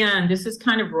 But again, this is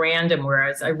kind of random,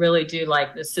 whereas I really do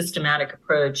like the systematic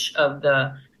approach of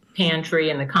the pantry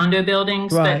and the condo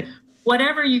buildings. Right. But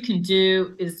whatever you can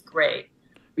do is great.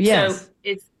 Yes. So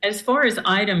it's, as far as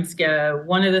items go,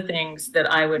 one of the things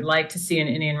that I would like to see in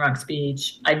Indian Rocks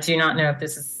Beach, I do not know if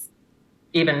this is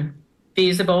even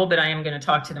feasible, but I am going to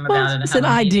talk to them about it. It's an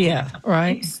idea,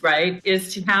 right? Right,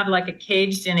 is to have like a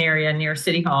caged-in area near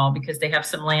City Hall, because they have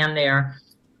some land there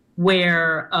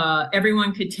where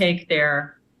everyone could take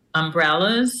their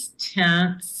umbrellas,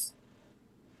 tents,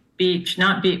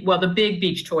 the big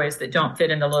beach toys that don't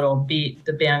fit in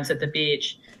the bins at the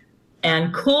beach,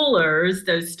 and coolers,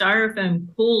 those styrofoam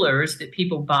coolers that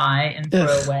people buy and throw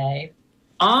away.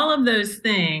 All of those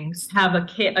things have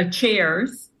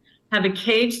chairs. Have a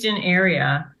caged-in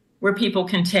area where people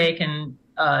can take and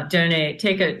donate,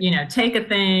 take a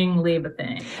thing, leave a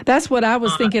thing. That's what I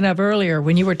was thinking of earlier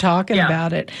when you were talking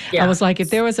about it. Yeah. I was like, if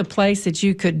there was a place that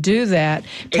you could do that,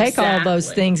 take all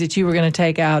those things that you were going to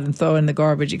take out and throw in the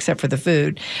garbage, except for the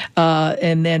food,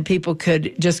 and then people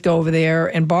could just go over there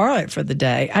and borrow it for the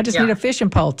day. I just need a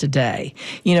fishing pole today.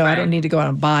 I don't need to go out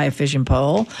and buy a fishing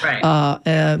pole. Right.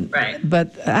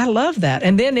 But I love that.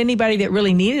 And then anybody that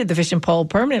really needed the fishing pole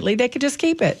permanently, they could just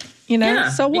keep it.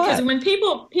 So what? Because when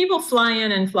people fly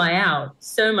in and fly out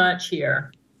so much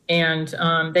here, and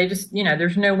they just,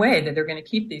 there's no way that they're going to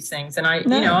keep these things. And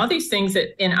all these things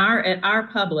at our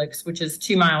Publix, which is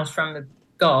 2 miles from the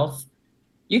Gulf,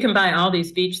 you can buy all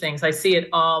these beach things. I see it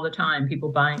all the time, people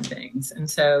buying things. And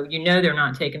so, they're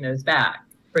not taking those back,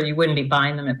 or you wouldn't be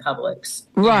buying them at Publix.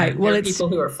 Right. There are people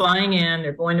who are flying in,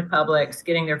 they're going to Publix,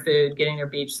 getting their food, getting their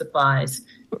beach supplies,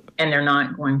 and they're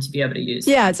not going to be able to use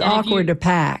it. Yeah, it's awkward to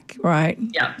pack, right?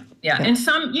 Yeah. And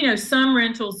some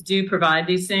rentals do provide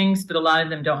these things, but a lot of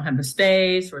them don't have the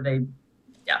space, or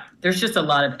there's just a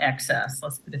lot of excess.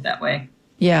 Let's put it that way.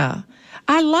 Yeah.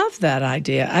 I love that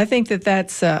idea. I think that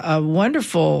that's a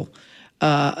wonderful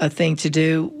thing to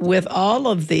do with all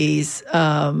of these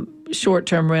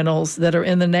short-term rentals that are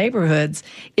in the neighborhoods.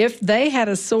 If they had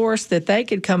a source that they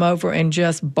could come over and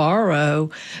just borrow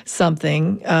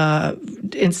something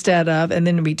instead of, and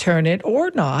then return it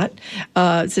or not,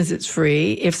 since it's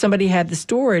free. If somebody had the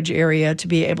storage area to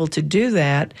be able to do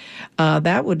that,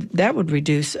 that would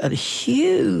reduce a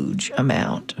huge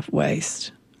amount of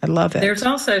waste. I love it. There's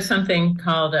also something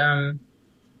called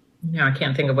I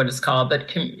can't think of what it's called, but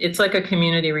it's like a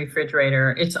community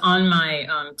refrigerator. It's on my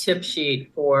tip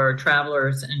sheet for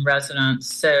travelers and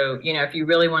residents. So, if you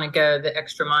really want to go the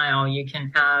extra mile, you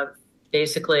can have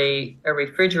basically a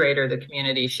refrigerator the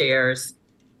community shares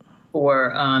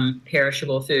for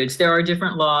perishable foods. There are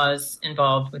different laws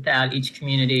involved with that. Each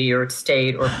community or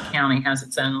state or county has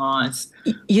its own laws.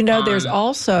 There's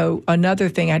also another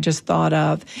thing I just thought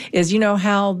of is,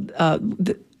 how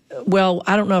well,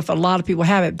 I don't know if a lot of people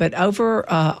have it, but over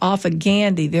off of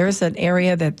Gandy, there's an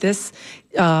area that this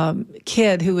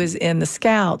kid who was in the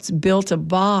Scouts built a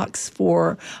box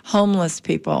for homeless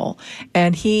people,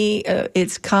 and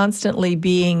it's constantly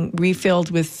being refilled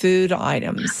with food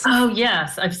items. Oh,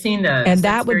 yes, I've seen those. And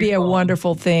that would be a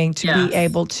wonderful thing to Yes. be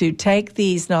able to take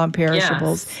these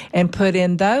non-perishables and put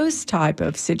in those type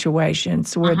of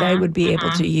situations where they would be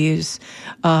able to use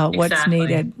what's Exactly.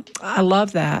 needed. I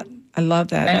love that.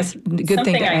 That's a good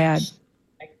thing to add.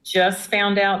 I just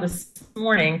found out this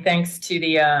morning, thanks to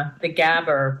the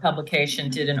Gabber publication,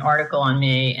 did an article on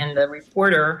me, and the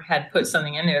reporter had put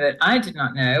something in there that I did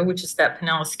not know, which is that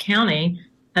Pinellas County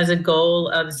has a goal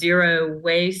of zero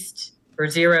waste or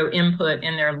zero input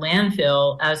in their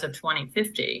landfill as of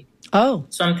 2050. Oh,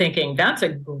 So I'm thinking that's a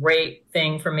great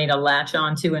thing for me to latch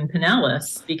onto in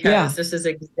Pinellas, because this is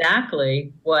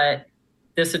exactly what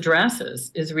this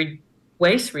addresses, is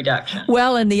waste reduction.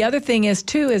 well, and the other thing is,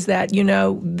 too, is that,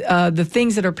 the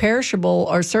things that are perishable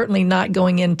are certainly not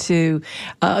going into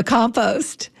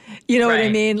compost. You know what I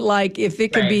Right. mean? Like, if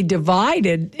it could be Right.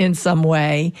 divided in some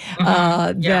way,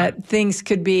 that things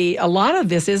could be, a lot of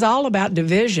this is all about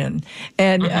division.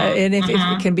 And if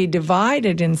it can be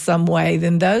divided in some way,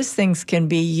 then those things can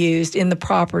be used in the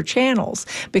proper channels.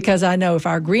 Because I know if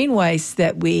our green waste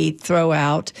that we throw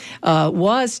out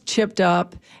was chipped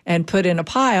up and put in a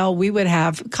pile, we would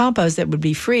have compost that would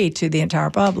be free to the entire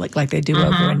public, like they do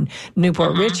over in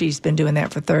Newport Richie's been doing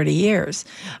that for 30 years.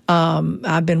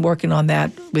 I've been working on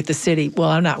that with the city. Well,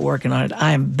 I'm not working on it.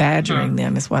 I am badgering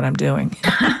them is what I'm doing.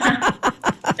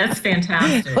 That's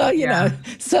fantastic. Well,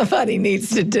 somebody needs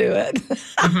to do it.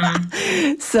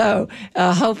 So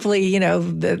hopefully,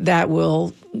 that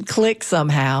will click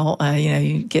somehow.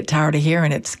 You get tired of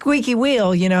hearing it. Squeaky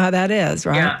wheel, you know how that is,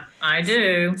 right? Yeah, I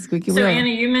do. Squeaky so, wheel.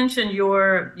 Annie, you mentioned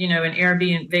your, an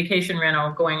Airbnb vacation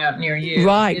rental going up near you.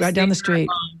 Right down the street.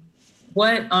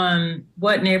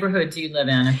 What neighborhood do you live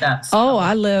in, if that's... Oh,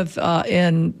 I live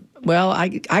in... Well,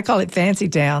 I call it Fancy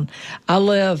Town. I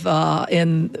live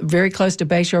in very close to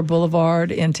Bayshore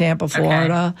Boulevard in Tampa,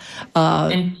 Florida,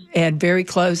 and very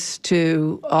close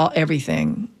to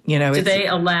everything. Do they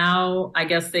allow, I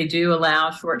guess they do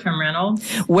allow short-term rentals?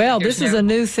 Well, this is a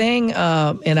new thing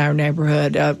in our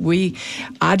neighborhood.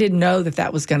 I didn't know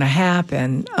that was going to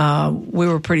happen. We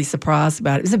were pretty surprised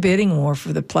about it. It was a bidding war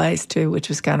for the place, too, which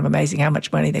was kind of amazing how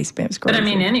much money they spent. It was crazy.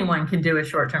 But, anyone can do a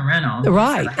short-term rental.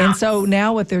 Right. And so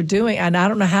now what they're doing, and I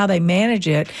don't know how they manage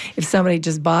it, if somebody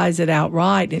just buys it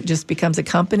outright, it just becomes a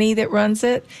company that runs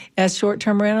it as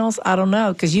short-term rentals. I don't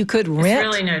know, because you could rent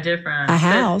It's really no different. a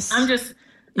house. I'm just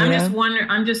wondering.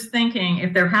 I'm just thinking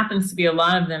if there happens to be a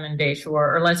lot of them in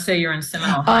Bayshore, or let's say you're in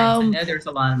Seminole Heights. I know there's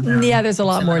a lot of them. Yeah, there's a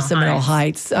lot more in Seminole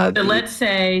Heights. So let's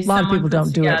say a lot of people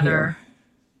don't do it here.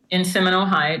 In Seminole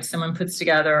Heights, someone puts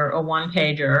together a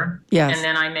one-pager, and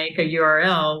then I make a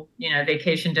URL,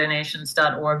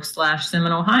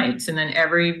 vacationdonations.org/Seminole Heights, and then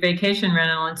every vacation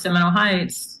rental in Seminole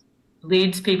Heights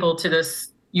leads people to this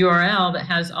URL that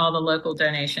has all the local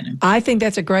donation. I think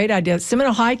that's a great idea.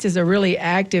 Seminole Heights is a really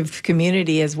active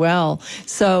community as well.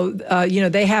 So,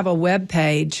 they have a web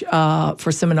page for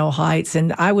Seminole Heights,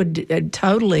 and I would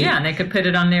totally... Yeah, and they could put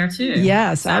it on there too.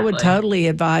 Yes, exactly. I would totally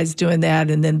advise doing that,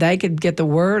 and then they could get the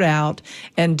word out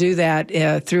and do that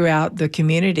throughout the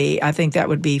community. I think that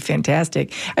would be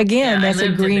fantastic. Again, that's a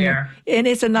greener... And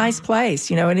it's a nice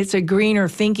place, and it's a greener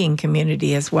thinking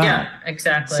community as well. Yeah,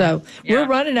 exactly. So we're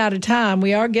running out of time.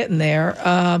 We are getting there.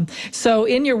 So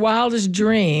in your wildest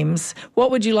dreams, what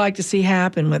would you like to see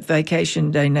happen with vacation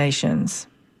donations?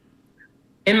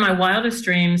 In my wildest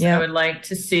dreams, I would like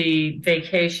to see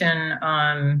vacation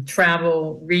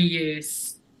travel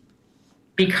reuse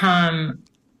become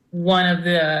one of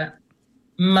the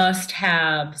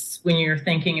must-haves when you're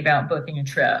thinking about booking a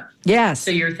trip. Yes.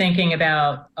 So you're thinking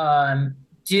about,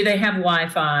 do they have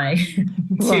Wi-Fi?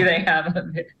 Do they have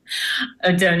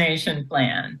a donation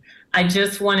plan? I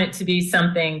just want it to be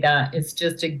something that is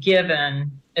just a given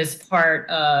as part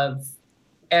of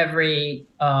every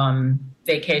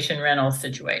vacation rental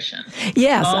situation.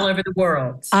 Yes. All over the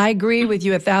world. I agree with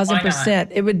you 1,000%.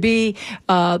 It would be,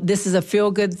 this is a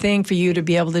feel-good thing for you to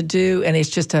be able to do, and it's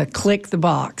just to click the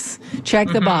box. Check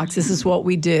the box. This is what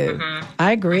we do.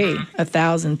 I agree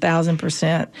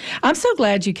 1,000%. I'm so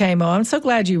glad you came on. I'm so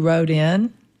glad you wrote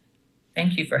in.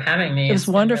 Thank you for having me. It was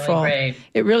wonderful. Really great.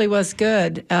 It really was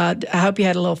good. I hope you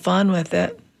had a little fun with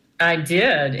it. I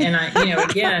did. And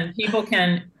again, people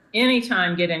can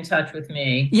anytime get in touch with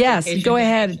me. Yes, go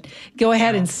ahead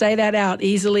and say that out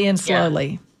easily and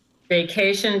slowly.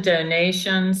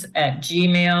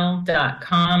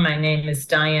 Vacationdonations@gmail.com. My name is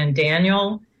Diane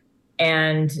Daniel.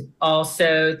 and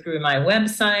also through my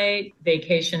website,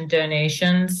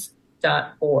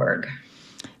 vacationdonations.org.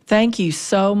 Thank you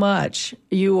so much.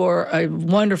 You are a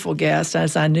wonderful guest,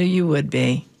 as I knew you would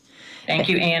be. Thank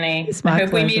you, Annie. It's my I hope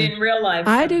pleasure. we meet in real life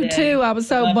I someday. do too. I was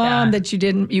so bummed that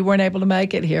you weren't able to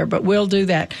make it here, but we'll do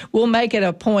that. We'll make it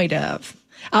a point of.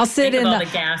 I'll sit Think in of all the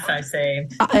gas I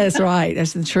saved. That's right.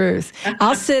 That's the truth.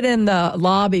 I'll sit in the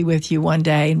lobby with you one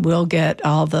day, and we'll get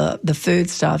all the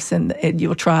foodstuffs, and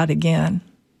you'll try it again.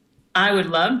 I would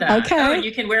love that. Okay. Oh, and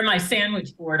you can wear my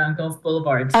sandwich board on Gulf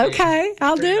Boulevard, too. Okay,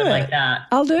 I'll do it. Like that.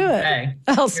 I'll do it. Okay.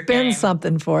 I'll spin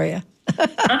something for you.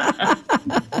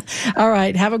 All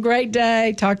right. Have a great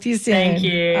day. Talk to you soon. Thank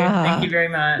you. Thank you very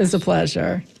much. It's a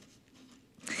pleasure.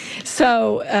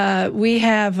 So we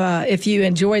have, if you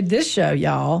enjoyed this show,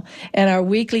 y'all, and our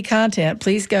weekly content,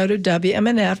 please go to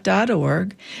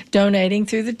WMNF.org, donating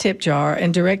through the tip jar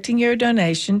and directing your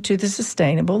donation to the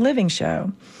Sustainable Living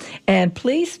Show. And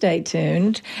please stay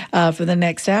tuned for the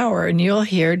next hour, and you'll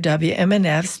hear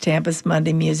WMNF's Tampa's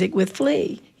Monday Music with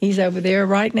Flea. He's over there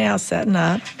right now setting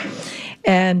up.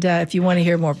 And if you want to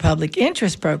hear more public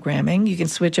interest programming, you can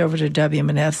switch over to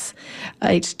WMNF's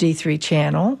HD3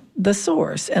 channel, The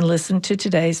Source, and listen to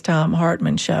today's Thom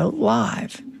Hartmann Show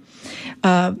live.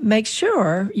 Make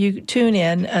sure you tune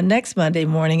in next Monday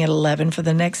morning at 11 for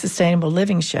the next Sustainable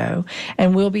Living Show,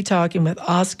 and we'll be talking with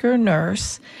Oscar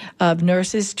Nurse of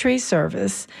Nurses Tree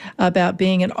Service about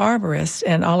being an arborist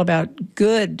and all about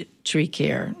good tree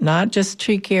care, not just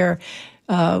tree care.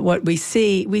 What we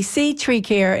see tree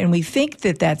care, and we think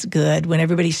that that's good when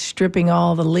everybody's stripping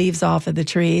all the leaves off of the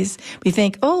trees. We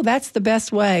think, oh, that's the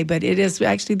best way, but it is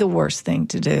actually the worst thing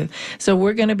to do. So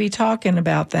we're going to be talking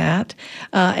about that.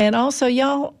 And also,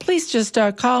 y'all, please just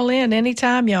call in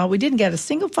anytime, y'all. We didn't get a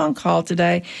single phone call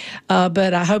today,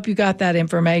 but I hope you got that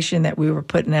information that we were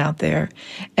putting out there.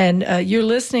 And you're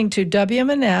listening to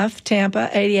WMNF Tampa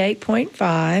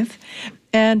 88.5,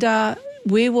 and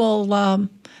we will...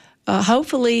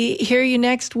 hopefully hear you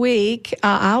next week.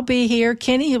 I'll be here.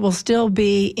 Kenny will still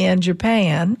be in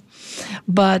Japan.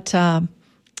 But,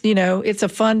 it's a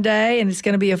fun day, and it's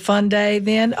going to be a fun day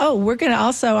then. Oh, I'm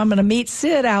going to meet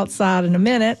Sid outside in a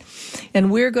minute,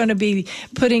 and we're going to be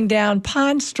putting down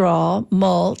pine straw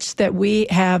mulch that we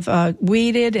have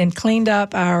weeded and cleaned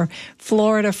up our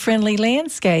Florida-friendly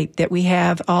landscape that we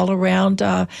have all around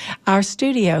our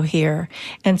studio here.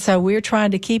 And so we're trying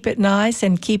to keep it nice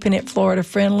and keeping it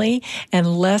Florida-friendly,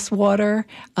 and less water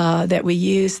that we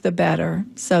use, the better.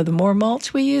 So the more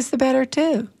mulch we use, the better,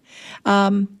 too.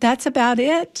 That's about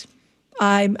it.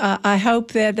 I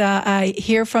hope that I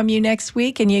hear from you next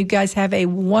week, and you guys have a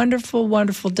wonderful,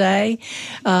 wonderful day.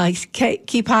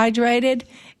 Keep hydrated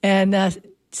and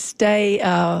stay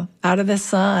out of the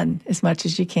sun as much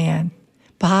as you can.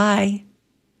 Bye.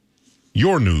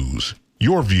 Your news,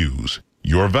 your views,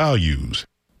 your values.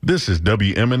 This is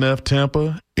WMNF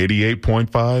Tampa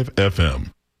 88.5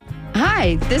 FM.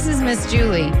 Hi, this is Miss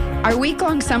Julie. Our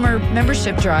week-long summer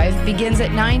membership drive begins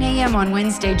at 9 a.m. on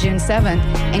Wednesday, June 7th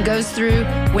and goes through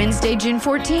Wednesday, June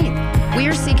 14th. We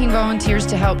are seeking volunteers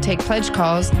to help take pledge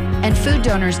calls and food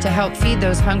donors to help feed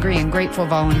those hungry and grateful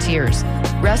volunteers.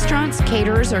 Restaurants,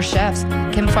 caterers, or chefs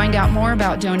can find out more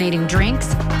about donating drinks,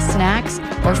 snacks,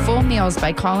 or full meals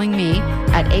by calling me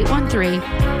at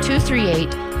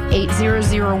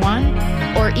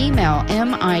 813-238-8001 or email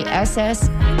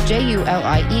missjulie@wmnf.org.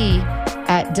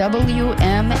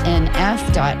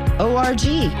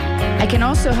 I can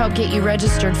also help get you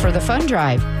registered for the fund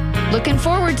drive. Looking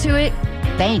forward to it.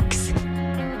 Thanks.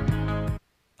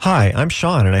 Hi, I'm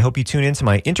Sean, and I hope you tune into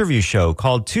my interview show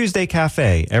called Tuesday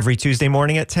Cafe every Tuesday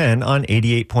morning at 10 on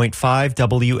 88.5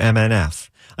 WMNF.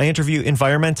 I interview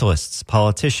environmentalists,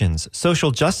 politicians,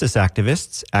 social justice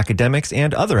activists, academics,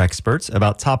 and other experts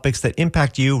about topics that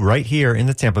impact you right here in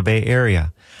the Tampa Bay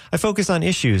area. I focus on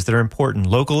issues that are important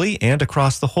locally and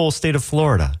across the whole state of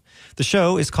Florida. The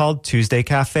show is called Tuesday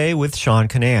Cafe with Sean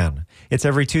Canan. It's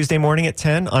every Tuesday morning at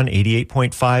 10 on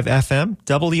 88.5 FM,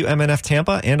 WMNF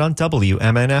Tampa, and on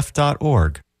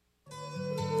WMNF.org.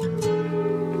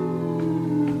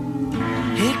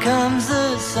 Here comes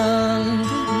the sun.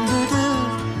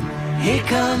 Here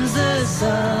comes the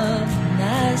sun.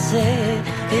 I say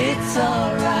it's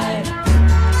alright.